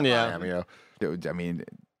way to have a cameo. I mean,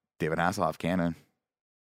 David Hasselhoff canon.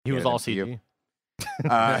 He was all CG.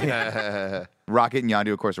 Rocket and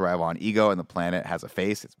Yondu, of course, arrive on Ego, and the planet has a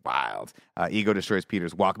face. It's wild. Ego destroys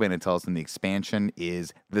Peter's Walkman and tells them the expansion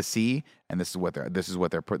is the sea, and this is what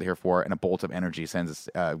they're put here for. And a bolt of energy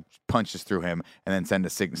punches through him, and then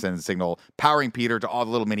sends a signal, powering Peter to all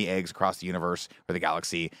the little mini eggs across the universe or the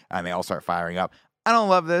galaxy, and they all start firing up. I don't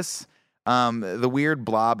love this. The weird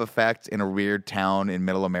blob effect in a weird town in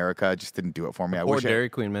Middle America just didn't do it for me. I wish Dairy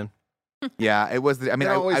Queen, man. Yeah, it was. I mean,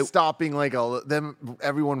 they're always stopping like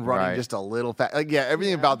everyone running just a little fast. Like,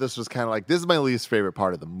 everything about this was kind of like, this is my least favorite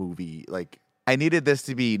part of the movie. Like, I needed this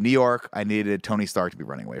to be New York. I needed Tony Stark to be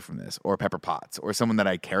running away from this, or Pepper Potts, or someone that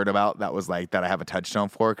I cared about that was like that I have a touchstone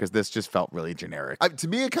for, because this just felt really generic. To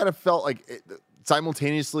me, it kind of felt like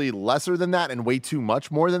simultaneously lesser than that and way too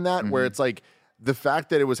much more than that, where it's like, the fact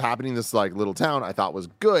that it was happening in this like little town, I thought was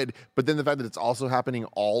good, but then the fact that it's also happening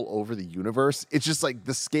all over the universe, it's just like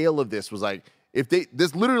the scale of this was like,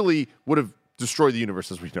 this literally would have destroyed the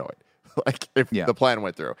universe as we know it. Like if the plan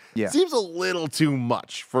went through. Yeah. It seems a little too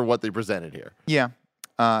much for what they presented here. Yeah,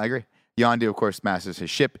 I agree. Yondu, of course, smashes his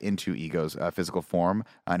ship into Ego's physical form,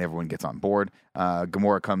 and everyone gets on board.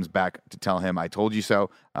 Gamora comes back to tell him, I told you so,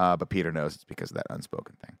 but Peter knows it's because of that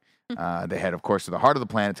unspoken thing. They head, of course, to the heart of the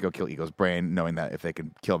planet to go kill Ego's brain, knowing that if they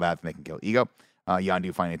can kill that, then they can kill Ego.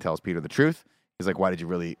 Yondu finally tells Peter the truth. He's like, why did you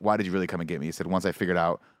really come and get me? He said, once I figured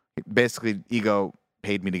out, basically, Ego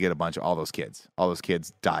paid me to get a bunch of all those kids. All those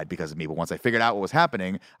kids died because of me. But once I figured out what was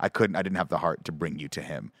happening, I didn't have the heart to bring you to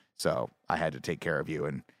him. So I had to take care of you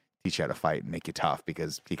and teach you how to fight and make you tough,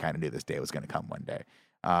 because he kind of knew this day was going to come one day.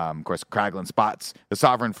 Of course, Kraglin spots the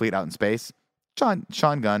Sovereign fleet out in space.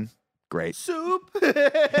 Sean Gunn. Great. Soup. Coming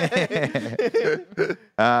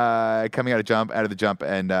out of the jump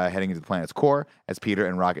and heading into the planet's core as Peter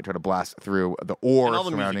and Rocket try to blast through the ore and all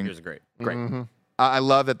the surrounding. music here is great. Mm-hmm. I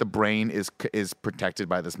love that the brain is protected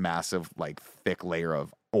by this massive, like, thick layer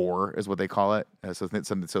of ore, is what they call it. So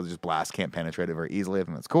just blast can't penetrate it very easily. I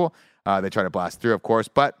think that's cool. They try to blast through, of course,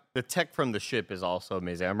 but the tech from the ship is also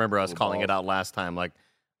amazing. I remember us calling it out last time. Like,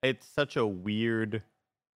 it's such a weird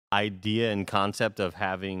idea and concept of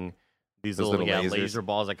having these little laser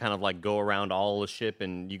balls that kind of like go around all the ship,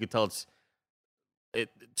 and you could tell it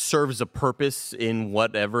serves a purpose in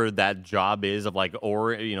whatever that job is of like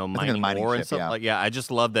ore, mining ore and stuff. I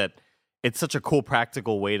just love that. It's such a cool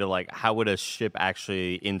practical way to like, how would a ship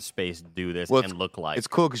actually in space do this and look like? It's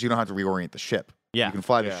cool because you don't have to reorient the ship. Yeah. You can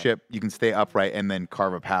fly the ship, you can stay upright, and then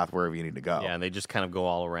carve a path wherever you need to go. Yeah, and they just kind of go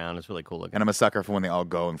all around. It's really cool looking. And I'm a sucker for when they all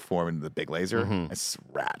go and form into the big laser. Mm-hmm. It's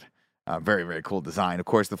rad. Very, very cool design. Of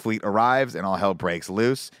course, the fleet arrives and all hell breaks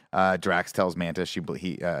loose. Drax tells Mantis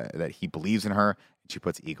that he believes in her, and she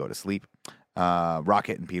puts Ego to sleep.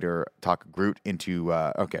 Rocket and Peter talk Groot into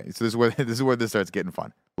okay. So this is where this starts getting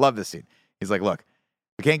fun. Love this scene. He's like, "Look,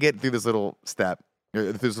 we can't get through this little step,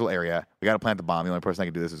 through this little area. We got to plant the bomb. The only person that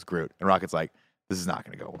can do this is Groot." And Rocket's like, "This is not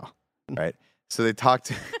going to go well, right?" So they have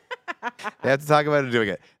to talk about doing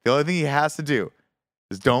it. The only thing he has to do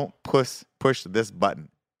is don't push this button.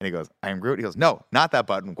 And he goes, I am Groot. He goes, no, not that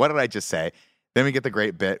button. What did I just say? Then we get the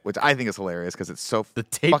great bit, which I think is hilarious because it's so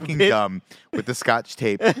fucking dumb with the Scotch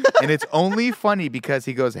tape. And it's only funny because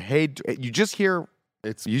he goes, hey, you just hear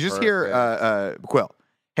Quill.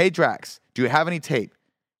 Hey, Drax, do you have any tape?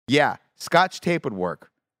 Yeah, Scotch tape would work.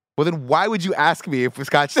 Well, then why would you ask me if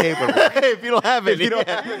Scotch tape would work? If you don't have it. It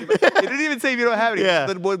didn't even say if you don't have it. Yeah.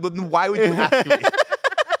 Then why would you ask me?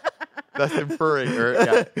 That's inferring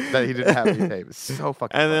that he didn't have any tape. It's so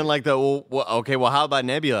fucking And funny. then like how about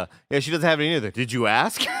Nebula? Yeah, she doesn't have it either. Did you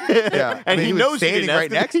ask? Yeah. And he knows standing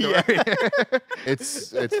right next to her.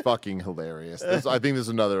 It's fucking hilarious. I think this is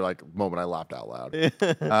another like moment I laughed out loud.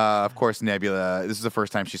 Of course, Nebula, this is the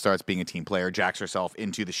first time she starts being a team player, jacks herself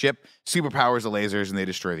into the ship, superpowers the lasers, and they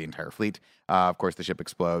destroy the entire fleet. Of course, the ship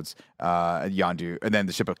explodes. And then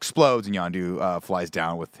the ship explodes, and Yondu flies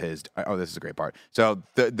down with his. Oh, this is a great part. So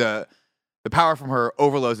the power from her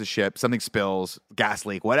overloads the ship. Something spills, gas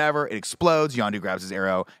leak, whatever. It explodes. Yondu grabs his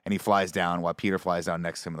arrow, and he flies down while Peter flies down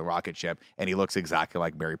next to him in the rocket ship. And he looks exactly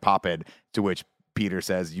like Mary Poppins, to which Peter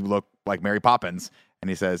says, you look like Mary Poppins. And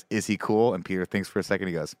he says, is he cool? And Peter thinks for a second.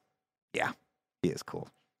 He goes, yeah, he is cool.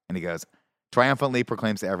 And he goes, triumphantly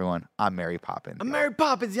proclaims to everyone, I'm Mary Poppins. I'm Mary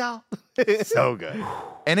Poppins, y'all. So good.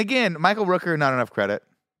 And again, Michael Rooker, not enough credit.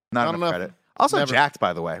 Not enough credit. Also jacked,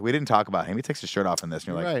 by the way. We didn't talk about him. He takes his shirt off in this,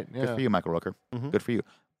 and you're like, good for you, Michael Rooker. Mm-hmm. Good for you.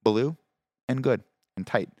 Blue and good and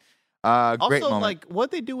tight. Great moment. Like,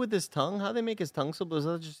 what they do with his tongue, how they make his tongue so blue, is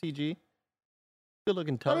that just CG? Good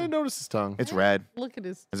looking tongue. I didn't notice his tongue. It's red. Look at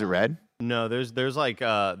his. Is it red? No, there's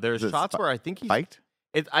shots where I think he's spiked.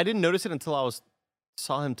 I didn't notice it until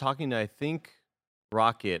saw him talking to, I think,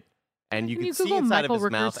 Rocket, and you Can can you see Google inside of Michael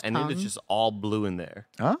his mouth, Rooker's and then it's tongue? just all blue in there.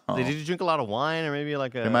 Oh. Did he drink a lot of wine, or maybe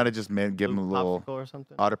like a? They might have just give him a blue little popsicle or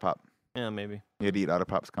something. Otter Pop. Yeah, maybe. He had to eat Otter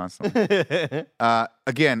Pops constantly.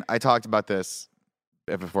 Again, I talked about this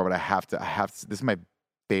before, but I have to. This is my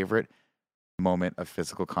favorite moment of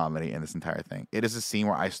physical comedy in this entire thing. It is a scene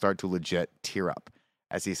where I start to legit tear up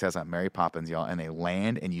as he says, "I'm Mary Poppins, y'all," and they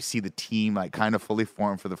land, and you see the team like kind of fully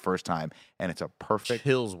formed for the first time, and it's a perfect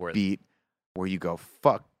Chills-worthy. beat where you go,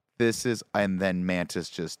 "Fuck, this is," and then Mantis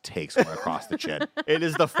just takes one across the chin. It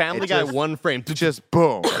is the Family Guy just- one frame. Just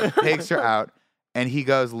boom, takes her out, and he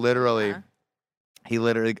goes literally. He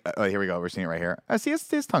literally. Oh, here we go. We're seeing it right here. I see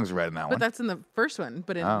his tongue's red in that But one. that's in the first one.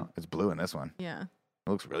 But in Oh, it's blue in this one. yeah. It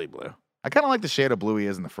looks really blue. I kind of like the shade of blue he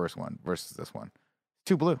is in the first one versus this one.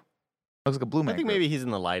 Too blue. Looks like a blue man. I think maybe he's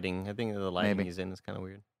in the lighting. I think the lighting Maybe. he's in is kind of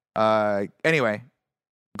weird. Anyway,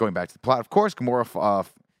 going back to the plot, of course, Gamora.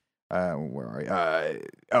 Where are you?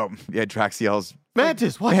 Oh, yeah. Drax yells,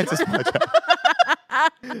 Mantis, watch Mantis, watch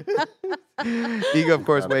out. Ego, of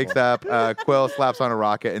course, wakes up. Quill slaps on a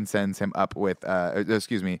rocket and sends him up with.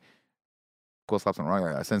 Quill slaps on a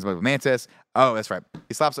rocket. Sends him up with Mantis. Oh, that's right.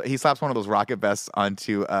 He slaps one of those rocket vests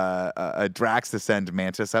onto Drax to send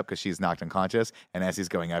Mantis up because she's knocked unconscious. And as he's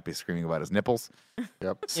going up, he's screaming about his nipples.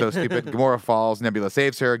 Yep. So stupid. Gamora falls. Nebula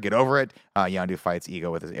saves her. Get over it. Yondu fights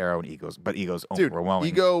Ego with his arrow, and Ego's Dude, overwhelming.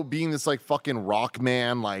 Ego being this like fucking rock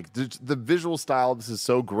man, like the visual style of this is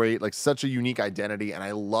so great, like such a unique identity, and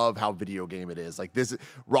I love how video game it is. Like this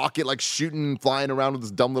Rocket like shooting, flying around with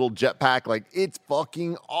this dumb little jetpack, like it's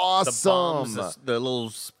fucking The awesome. bombs, the little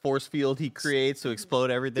force field he creates to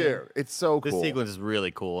explode everything. Dude, it's so This cool. sequence is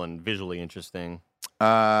really cool and visually interesting.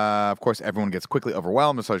 Of course, everyone gets quickly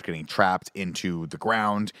overwhelmed and starts getting trapped into the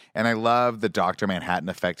ground. And I love the Dr. Manhattan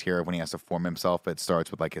effect here when he has to form himself. It starts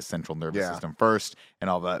with like his central nervous system first, and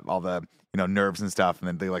all the nerves and stuff, and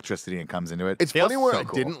then the electricity and comes into it. It's funny where I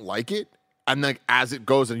cool. didn't like it. And like as it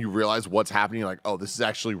goes and you realize what's happening, you're like, oh, this is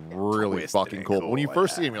actually really Twisted fucking and cool. But when you cool,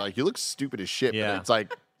 first yeah. see him, you're like, you look stupid as shit. Yeah. But it's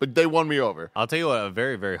like, but they won me over. I'll tell you what, a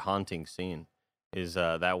very, very haunting scene is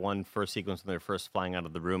that one first sequence when they're first flying out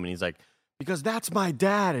of the room, and he's like, because that's my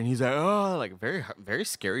dad. And he's like, oh, like very, very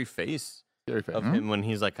scary face Scary face. of him when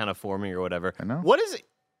he's like kind of forming or whatever. I know. What is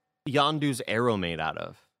Yondu's arrow made out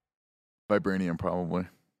of? Vibranium, probably.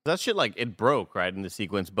 That shit, like, it broke, right, in the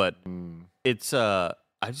sequence, but it's, I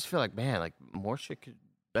just feel like, man, like, more shit could,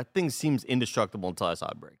 that thing seems indestructible until I saw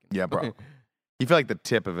it breaking. Yeah, bro. You feel like the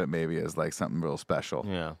tip of it maybe is like something real special.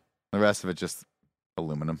 Yeah. The rest of it just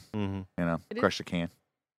aluminum. Mm-hmm. You know, It is- crush a can.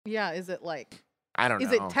 Yeah. Is it like? I don't Is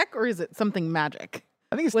know. it tech or is it something magic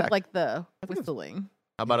I think it's with tech. like the whistling?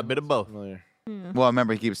 How about a bit of both? Familiar. Well, I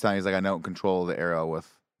remember he keeps telling, he's like, I don't control the arrow with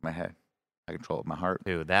my head. I control it with my heart.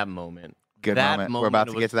 Dude, that moment. Good That moment. We're about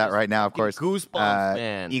to was get to that just right now, of course. Goosebumps,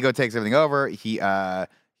 man. Ego takes everything over. He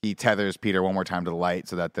tethers Peter one more time to the light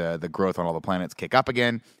so that the growth on all the planets kick up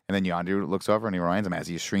again. And then Yondu looks over and he reminds him as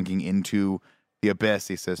he's shrinking into the abyss.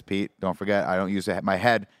 He says, Pete, don't forget, I don't use my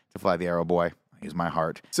head to fly the arrow, boy. I use my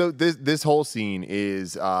heart. So this whole scene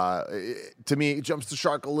is to me it jumps the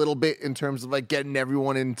shark a little bit in terms of like getting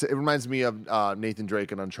everyone into. It reminds me of Nathan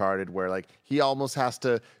Drake in Uncharted, where like he almost has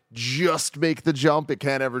to just make the jump. It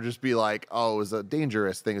can't ever just be like, oh, it's a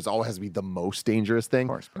dangerous thing. It always has to be the most dangerous thing. Of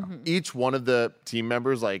course, bro. Each one of the team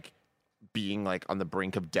members like being like on the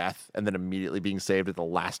brink of death and then immediately being saved at the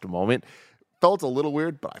last moment felt a little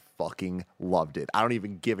weird, but I fucking loved it. I don't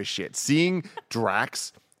even give a shit. Seeing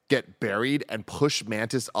Drax get buried and push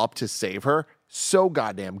Mantis up to save her, so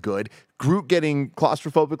goddamn good. Groot getting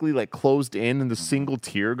claustrophobically like closed in and the single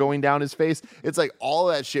tear going down his face. It's like all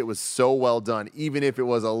that shit was so well done, even if it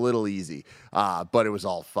was a little easy. But it was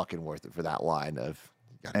all fucking worth it for that line of.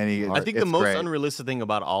 I think the it's most great. unrealistic thing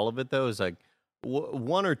about all of it, though, is like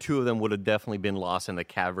one or two of them would have definitely been lost in the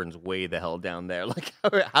caverns way the hell down there. Like,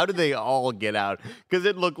 how did they all get out? Because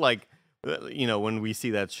it looked like, when we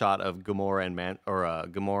see that shot of Gamora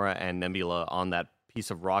and Nebula on that piece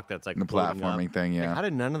of rock that's like The floating up. platforming thing, Like, yeah. how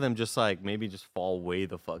did none of them just like maybe just fall way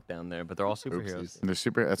the fuck down there? But they're all superheroes.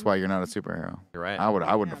 They're that's why you're not a superhero. You're right. I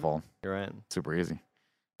wouldn't have fallen. You're right. Super easy.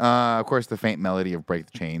 Of course, the faint melody of "Break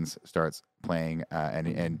the Chains" starts playing,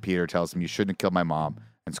 and Peter tells him, "You shouldn't have killed my mom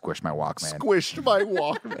and squished my Walkman." Squished my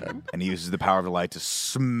Walkman. And he uses the power of the light to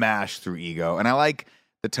smash through Ego. And I like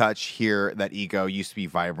the touch here that Ego used to be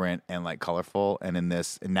vibrant and like colorful, and in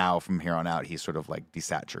this, and now from here on out, he's sort of like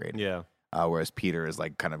desaturated. Yeah. Whereas Peter is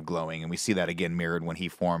like kind of glowing, and we see that again mirrored when he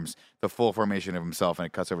forms the full formation of himself, and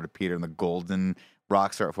it cuts over to Peter, and the golden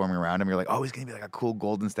rocks start forming around him. You're like, oh, he's gonna be like a cool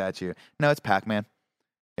golden statue. No, it's Pac-Man.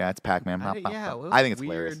 Yeah, it's Pac-Man. I think I think it's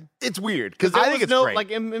hilarious. It's weird because I think it's great.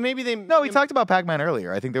 Like maybe they. No, he talked about Pac-Man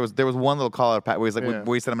earlier. I think there was one little call out where he's like, Yeah.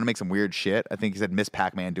 where he said, "I'm gonna make some weird shit." I think he said, "Miss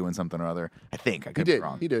Pac-Man doing something or other." I think I could be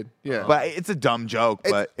wrong. He did. Yeah. But it's a dumb joke,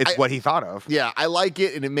 but it's what he thought of. Yeah, I like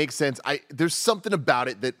it and it makes sense. There's something about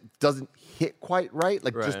it that doesn't hit quite right.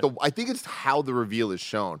 Like just I think it's how the reveal is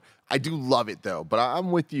shown. I do love it though, but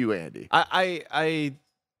I'm with you, Andy.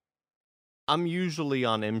 I'm usually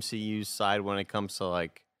on MCU's side when it comes to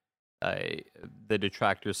like the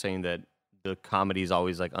detractors saying that the comedy is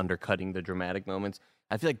always like undercutting the dramatic moments.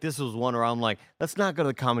 I feel like this was one where I'm like, let's not go to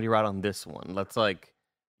the comedy route on this one. Let's like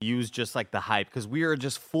use just like the hype because we are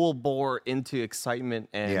just full bore into excitement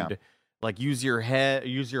and like use your head,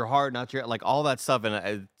 use your heart, not your like all that stuff. And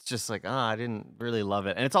it's just like, I didn't really love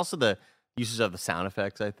it. And it's also the usage of the sound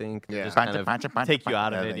effects. I think that just kind of take you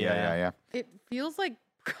out of it. Yeah. It feels like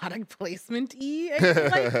product placement-y. I feel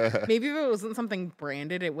like maybe if it wasn't something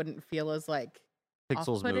branded, it wouldn't feel as like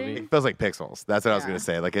Pixels off-putting. movie. It feels like Pixels. That's what I was gonna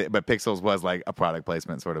say. Like, but Pixels was like a product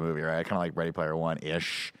placement sort of movie, right? Kind of like Ready Player One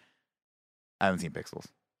ish. I haven't seen Pixels.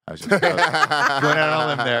 I was just going out on a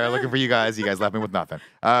limb there, looking for you guys. You guys left me with nothing.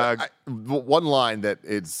 One line that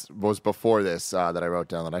was before this that I wrote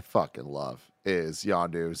down that I fucking love is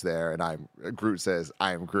Yondu's there, and Groot says,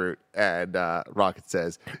 "I am Groot," and Rocket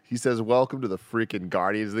says, he says, "Welcome to the freaking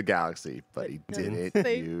Guardians of the Galaxy," but he didn't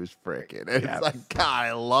use freaking. And it's like, God,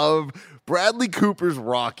 I love Bradley Cooper's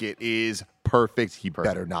Rocket is perfect. He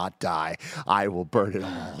better not die. I will burn it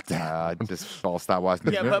all down. Just all stop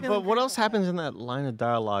watching. Yeah, but what else happens in that line of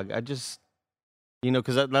dialogue? I just,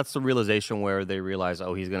 because that's the realization where they realize,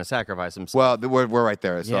 he's going to sacrifice himself. Well, we're right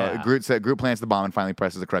there. So Groot plants the bomb and finally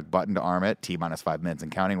presses the correct button to arm it. T-minus 5 minutes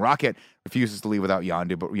and counting. Rocket refuses to leave without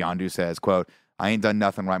Yondu, but Yondu says, quote, "I ain't done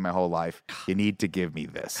nothing right my whole life. You need to give me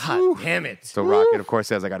this." God damn it. So Rocket, of course,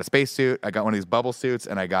 says, "I got a spacesuit. I got one of these bubble suits,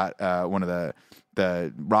 and I got one of the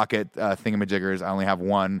rocket thingamajiggers. I only have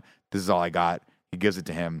one. This is all I got." He gives it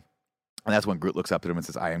to him. And that's when Groot looks up at him and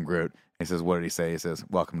says, "I am Groot." He says, "What did he say?" He says,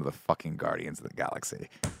 "Welcome to the fucking Guardians of the Galaxy."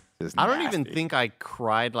 I don't even think I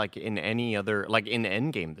cried like in any other, like in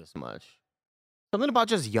Endgame this much. Something about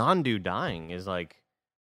just Yondu dying is like...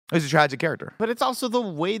 He's a tragic character. But it's also the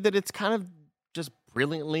way that it's kind of just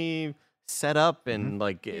brilliantly set up and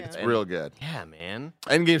like... It's real good. Yeah, man.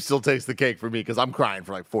 Endgame still takes the cake for me because I'm crying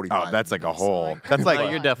for like 45 Oh, that's like a minutes. whole... That's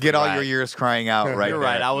like, you're definitely get all right. your years crying out right You're there.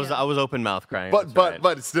 right. I was open mouth crying.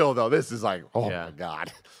 But still, though, this is like, my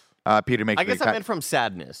God. Peter makes I guess I meant from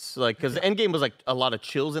sadness, like because Endgame was like a lot of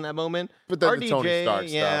chills in that moment. But then RDJ, the Tony Stark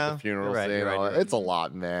stuff, the funeral you're scene, right, all that. It's a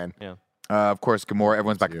lot, man. Yeah. Of course, Gamora,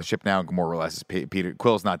 everyone's back at the ship now. Gamora realizes Peter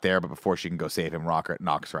Quill's not there, but before she can go save him, Rocket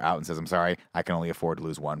knocks her out and says, "I'm sorry, I can only afford to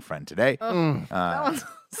lose one friend today." That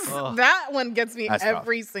one gets me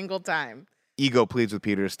every single time. Ego pleads with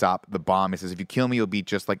Peter to stop the bomb. He says, "If you kill me, you'll be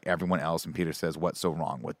just like everyone else." And Peter says, "What's so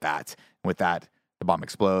wrong with that?" And with that, the bomb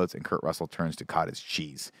explodes, and Kurt Russell turns to cottage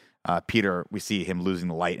cheese. Peter, we see him losing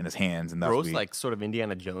the light in his hands, and gross, like sort of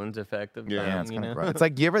Indiana Jones effect of it's kind of gross. It's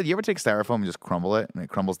like you ever take styrofoam and just crumble it, and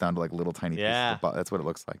it crumbles down to like little tiny pieces. That's what it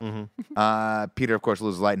looks like. Mm-hmm. Peter, of course,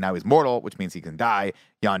 loses light. And now he's mortal, which means he can die.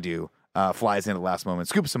 Yondu flies in at the last moment,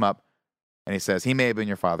 scoops him up, and he says, "He may have been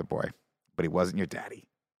your father, boy, but he wasn't your daddy."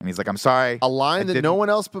 And he's like, "I'm sorry." A line that no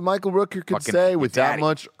one else but Michael Rooker could say with that daddy.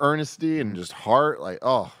 much earnesty and just heart. Like,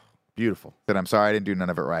 beautiful. Said, "I'm sorry I didn't do none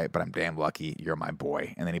of it right, but I'm damn lucky you're my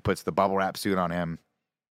boy." And then he puts the bubble wrap suit on him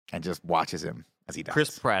and just watches him as he dies.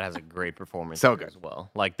 Chris Pratt has a great performance. So good as well.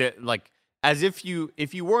 Like as if you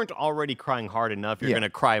weren't already crying hard enough, you're gonna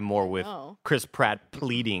cry more with Chris Pratt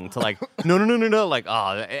pleading to like no. Like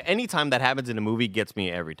anytime that happens in a movie gets me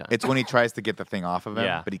every time. It's when he tries to get the thing off of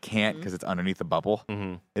him, but he can't because it's underneath the bubble.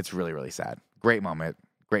 Mm-hmm. It's really, really sad. Great moment.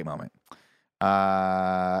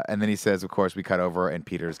 And then he says, of course, we cut over, and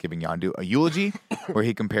Peter is giving Yondu a eulogy where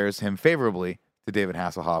he compares him favorably to David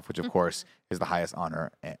Hasselhoff, which, of course, is the highest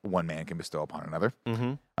honor one man can bestow upon another.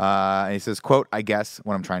 Mm-hmm. And he says, quote, "I guess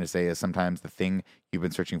what I'm trying to say is sometimes the thing you've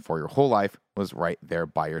been searching for your whole life was right there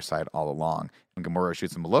by your side all along." And Gamora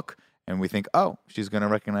shoots him a look, and we think, she's going to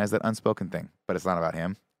recognize that unspoken thing. But it's not about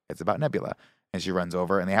him. It's about Nebula. And she runs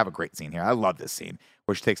over, and they have a great scene here. I love this scene,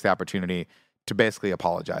 where she takes the opportunity to basically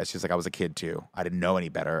apologize. She's like, "I was a kid too. I didn't know any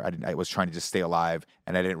better. I was trying to just stay alive,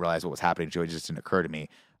 and I didn't realize what was happening to her. It just didn't occur to me."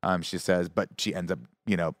 She says, but she ends up,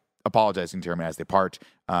 apologizing to him as they part.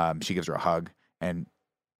 She gives her a hug, and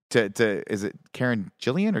is it Karen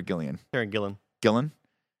Gillian or Gillian? Karen Gillan. Gillan.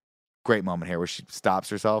 Great moment here where she stops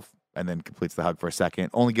herself and then completes the hug for a second.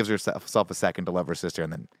 Only gives herself a second to love her sister,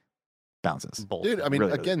 and then bounces. Dude, I mean,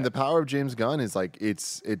 Really, again, really the power of James Gunn is like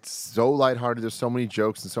it's so lighthearted. There's so many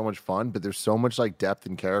jokes and so much fun, but there's so much like depth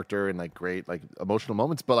and character and like great like emotional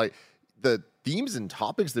moments. But like the themes and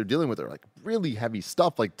topics they're dealing with are like really heavy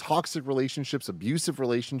stuff, like toxic relationships, abusive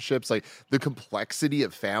relationships, like the complexity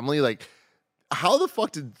of family. Like, how the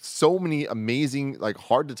fuck did so many amazing, like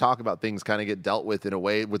hard to talk about things kind of get dealt with in a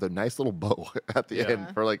way with a nice little bow at the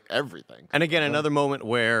end for like everything? And again, another moment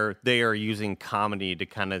where they are using comedy to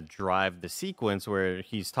kind of drive the sequence where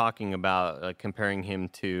he's talking about comparing him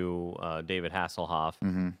to David Hasselhoff,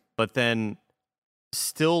 but then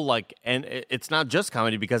still like, and it's not just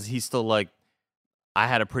comedy because he's still like, I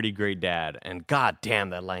had a pretty great dad, and god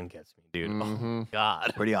damn, that line gets me, dude. Oh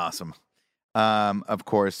god, Pretty awesome. Of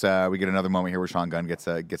course, we get another moment here where Sean Gunn gets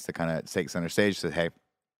to kind of take center stage. Says, "Hey,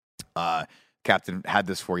 Captain had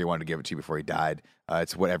this for you. Wanted to give it to you before he died.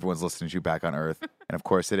 It's what everyone's listening to back on Earth, and of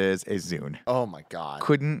course, it is a Zune. Oh my god,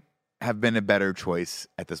 Couldn't have been a better choice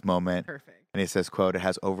at this moment. Perfect. And he says, "Quote: It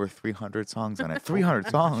has over 300 songs on it. 300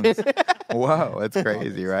 songs. Whoa, that's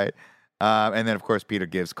crazy, right?" And then, of course, Peter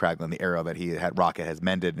gives Kraglin the arrow that Rocket has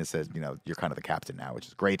mended, and it says, "You're kind of the captain now," which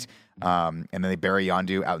is great. And then they bury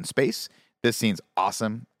Yondu out in space. This scene's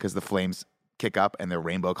awesome because the flames kick up and they're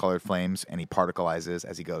rainbow-colored flames, and he particleizes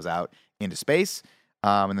as he goes out into space.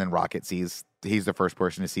 And then Rocket he's the first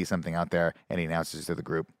person to see something out there, and he announces to the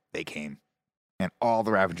group, they came. And all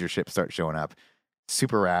the Ravager ships start showing up.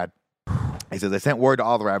 Super rad. He says, I sent word to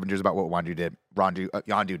all the Ravengers about what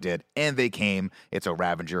Yondu did, and they came. It's a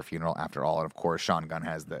Ravager funeral after all. And of course, Sean Gunn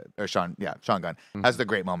has the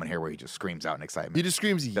great moment here where he just screams out in excitement. he just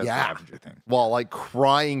screams, Does the "Yeah," Ravager thing. while like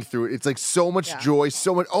crying through it. It's like so much joy,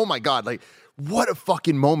 so much. Oh my god, like what a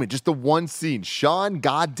fucking moment! Just the one scene, Sean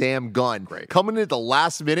goddamn Gunn coming in at the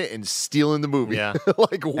last minute and stealing the movie. Yeah.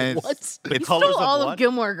 Like And what? The He colors stole all of what? of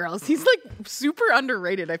Gilmore Girls. He's like super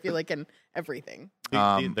underrated, I feel like, in everything.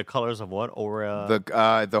 The colors of what? Or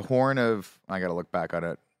The horn of, I got to look back on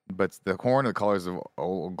it, but the horn of the colors of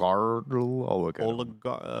Olgardl. I'll look at it. Hold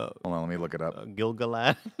on, let me look it up.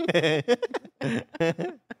 Gilgalad. This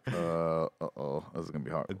is going to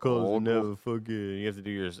be hard. The colors never forget. You have to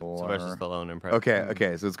do your Sylvester Stallone impression.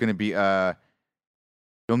 Okay, so it's going to be,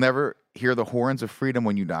 you'll never hear the horns of freedom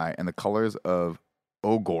when you die, and the colors of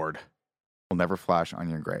Ogord will never flash on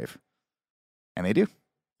your grave. And they do.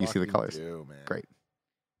 You see the colors. Great.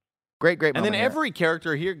 Great And moment then here. every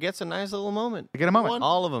character here gets a nice little moment. They get a moment.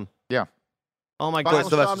 All of them. Yeah. Oh my Final god.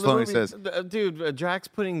 shot of the Stallone movie. says, Dude, Drax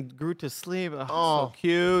putting Groot to sleep. Oh, so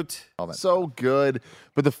cute. all that. So good.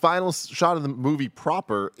 But the final shot of the movie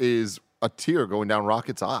proper is a tear going down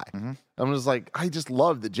Rocket's eye. I'm just like, I just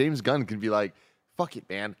love that James Gunn can be like, fuck it,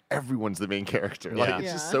 man. Everyone's the main character. Yeah. Like,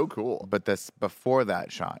 it's just so cool. But before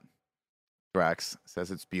that shot, Drax says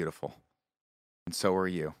it's beautiful. And so are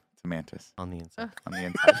you, Mantis. On the inside. On the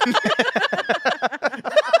inside.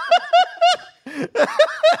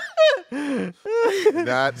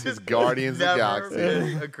 That's his Guardians of the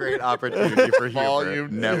Galaxy. A great opportunity for humor.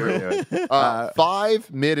 Volume Never do it.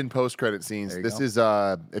 5 mid and post credit scenes. There you This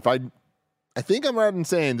go. is I think I'm right in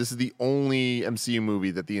saying this is the only MCU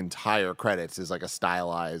movie that the entire credits is like a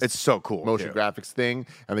stylized It's so cool. motion too. graphics thing,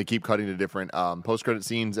 and they keep cutting to different post credit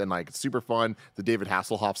scenes, and like it's super fun. The David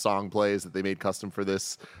Hasselhoff song plays that they made custom for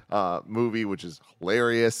this movie, which is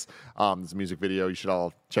hilarious. It's a music video. You should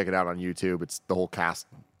all check it out on YouTube. It's the whole cast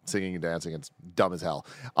singing and dancing. It's dumb as hell.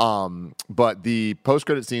 But the post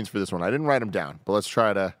credit scenes for this one, I didn't write them down, but let's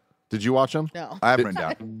try to. Did you watch them? No. I haven't written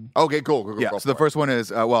down. Okay, cool. Yeah, Go so the for it. first one is,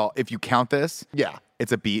 well, if you count this, Yeah.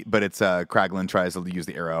 it's a beat, but it's Kraglin tries to use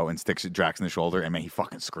the arrow and sticks Drax in the shoulder, and man, he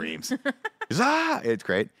fucking screams. It's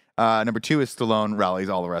great. Number 2 is Stallone rallies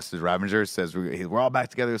all the rest of his Ravengers, says we're all back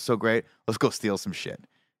together, it's so great. Let's go steal some shit.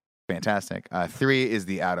 Fantastic. 3 is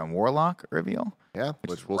the Adam Warlock reveal. Yeah,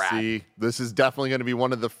 which we'll rad. see. This is definitely going to be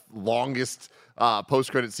one of the longest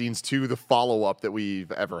post-credit scenes to the follow-up that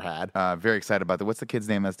we've ever had. Very excited about that. What's the kid's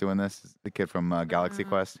name that's doing this? The kid from Galaxy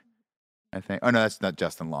Quest, I think. Oh, no, that's not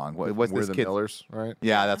Justin Long. What's We're this the kid? Millers, right?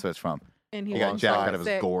 Yeah, that's what it's from. And He he got was jacked like out of his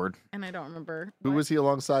sick, gourd. And I don't remember. Who what. was he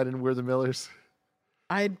alongside in We're the Millers?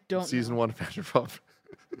 I don't Season know. 1 of Vanderpump.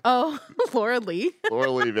 Oh, Laura Lee.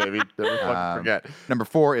 Laura Lee, baby. Never fucking forget. Number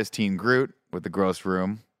 4 is Teen Groot with the gross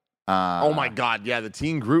room. Oh my God, yeah, the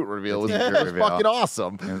Teen Groot reveal was, Teen Groot was reveal. fucking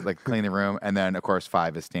awesome. And it was, like clean the room, and then of course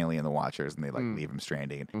 5 is Stanley and the Watchers, and they like leave him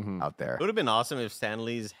stranded out there. It would have been awesome if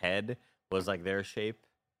Stanley's head was like their shape,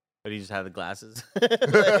 but he just had the glasses.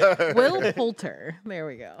 Will Poulter. There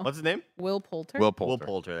we go. What's his name? Will Poulter? Will Will Poulter.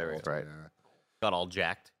 Poulter. There we That's go. right. Got all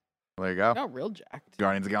jacked. There you go. Oh, real jacked.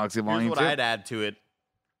 Guardians of the Galaxy Here's Volume what 2. I'd add to it.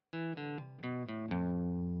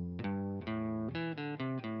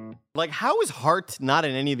 Like, how is Heart not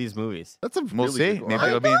in any of these movies? That's a We'll really see. good one. Maybe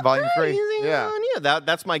it'll be in Volume 3. Yeah.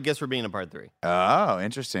 That's my guess for being in part 3. Oh,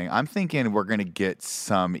 interesting. I'm thinking we're going to get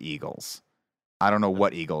some eagles. I don't know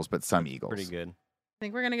what eagles, but some eagles. Pretty good. I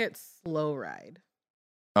think we're gonna get Slow Ride.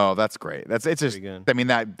 Oh, that's great. It's just. Pretty good. I mean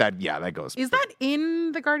that goes. Is that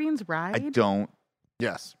in the Guardians ride? I don't.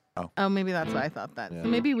 Yes. Oh, maybe that's why I thought that. Yeah. So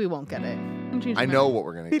maybe we won't get it. I know what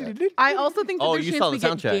we're going to get. I also think that Oh, there's you a saw chance the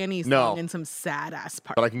we get soundtrack. Danny's No. song in some sad ass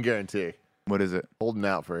part. But I can guarantee, What is it? holding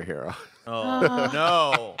out for a hero. Oh,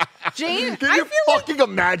 no. Jane, Can I you feel like fucking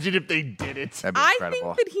imagine if they did it? That'd be I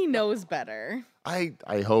incredible. think that he knows better. I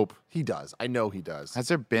hope he does. I know he does. Has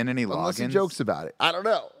there been any Unless he logins? jokes about it. I don't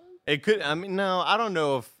know. It could, I mean, no, I don't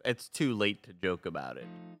know if it's too late to joke about it.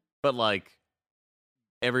 But, like,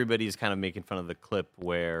 everybody's kind of making fun of the clip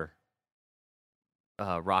where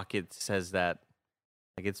Rocket says that,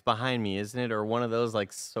 like, it's behind me, isn't it? Or one of those,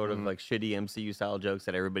 like, sort of, like, shitty MCU style jokes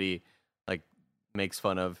that everybody, like, makes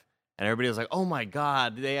fun of. And everybody was like, oh my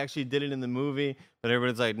God, they actually did it in the movie. But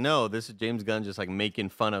everybody's like, no, this is James Gunn just, like, making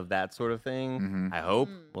fun of that sort of thing. Mhm. I hope.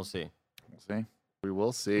 We'll see. We'll see. We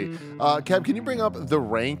will see. Kev, can you bring up the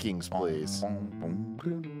rankings, please?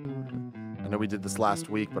 I know we did this last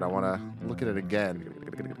week, but I want to look at it again.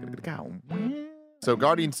 So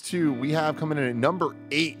Guardians 2, we have coming in at number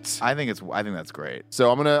 8. I think that's great.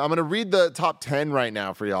 So I'm gonna read the top 10 right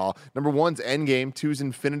now for y'all. Number 1's Endgame, 2's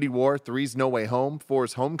Infinity War, 3's No Way Home,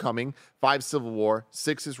 4's Homecoming, 5's Civil War,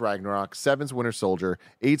 6 is Ragnarok, 7's Winter Soldier,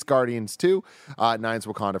 8's Guardians 2, 9's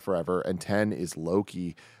Wakanda Forever, and 10 is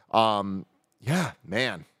Loki. Yeah,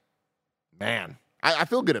 man. I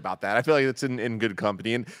feel good about that. I feel like it's in good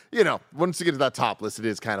company. And, you know, once you get to that top list, it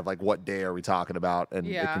is kind of like, what day are we talking about? And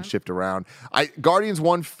it Yeah. can shift around. Guardians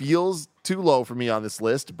 1 feels too low for me on this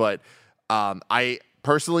list, but I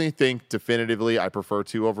personally think definitively I prefer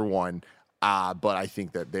 2 over 1. But I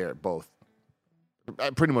think that they're both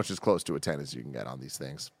pretty much as close to a 10 as you can get on these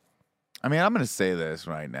things. I mean, I'm going to say this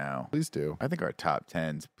right now. Please do. I think our top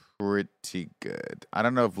 10's pretty good. I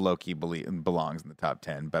don't know if Loki belongs in the top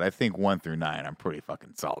 10, but I think 1 through 9 I'm pretty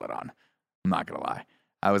fucking solid on. I'm not gonna lie.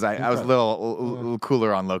 I was a little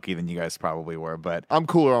cooler on Loki than you guys probably were, but I'm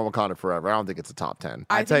cooler on Wakanda Forever. I don't think it's a top 10.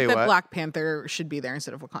 I tell think you that what. Black Panther should be there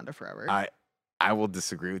instead of Wakanda Forever. I will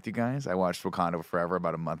disagree with you guys. I watched Wakanda Forever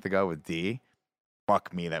about a month ago with D.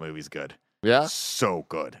 Fuck me, that movie's good. Yeah? So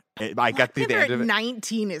good. I Black got through the Panther end at of it.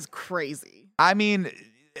 19 is crazy. I mean,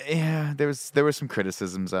 yeah, there were some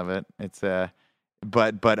criticisms of it. It's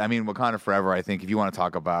but I mean, Wakanda Forever. I think if you want to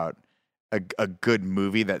talk about a good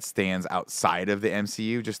movie that stands outside of the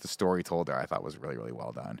MCU, just the story told there, I thought was really really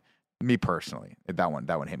well done. Me personally, that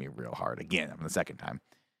one hit me real hard again on the second time.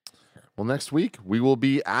 Well, next week we will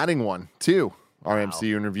be adding one to our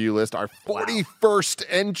MCU and review list, our 41st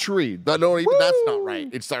entry. But no, even that's not right.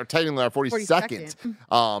 It's technically our 42nd.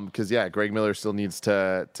 Because Greg Miller still needs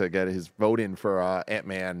to get his vote in for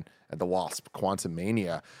Ant-Man and the Wasp: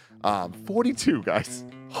 Quantumania. 42, guys.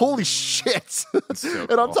 Holy shit! So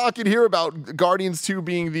And I'm cool. talking here about Guardians 2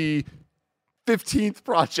 being the 15th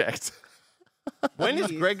project. When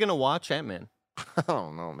is Greg going to watch Ant-Man? I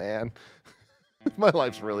don't know, man. My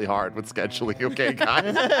life's really hard with scheduling, okay,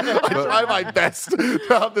 guys? I try my best to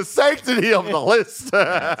have the sanctity of the list.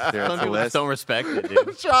 Some people just don't respect it,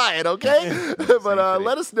 dude. Try it, okay? But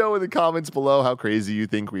let us know in the comments below how crazy you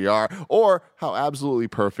think we are or how absolutely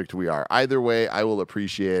perfect we are. Either way, I will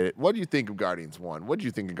appreciate it. What do you think of Guardians 1? What do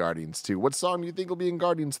you think of Guardians 2? What song do you think will be in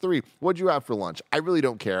Guardians 3? What'd you have for lunch? I really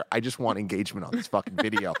don't care. I just want engagement on this fucking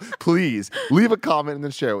video. Please leave a comment and then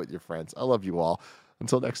share it with your friends. I love you all.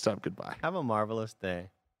 Until next time, goodbye. Have a marvelous day.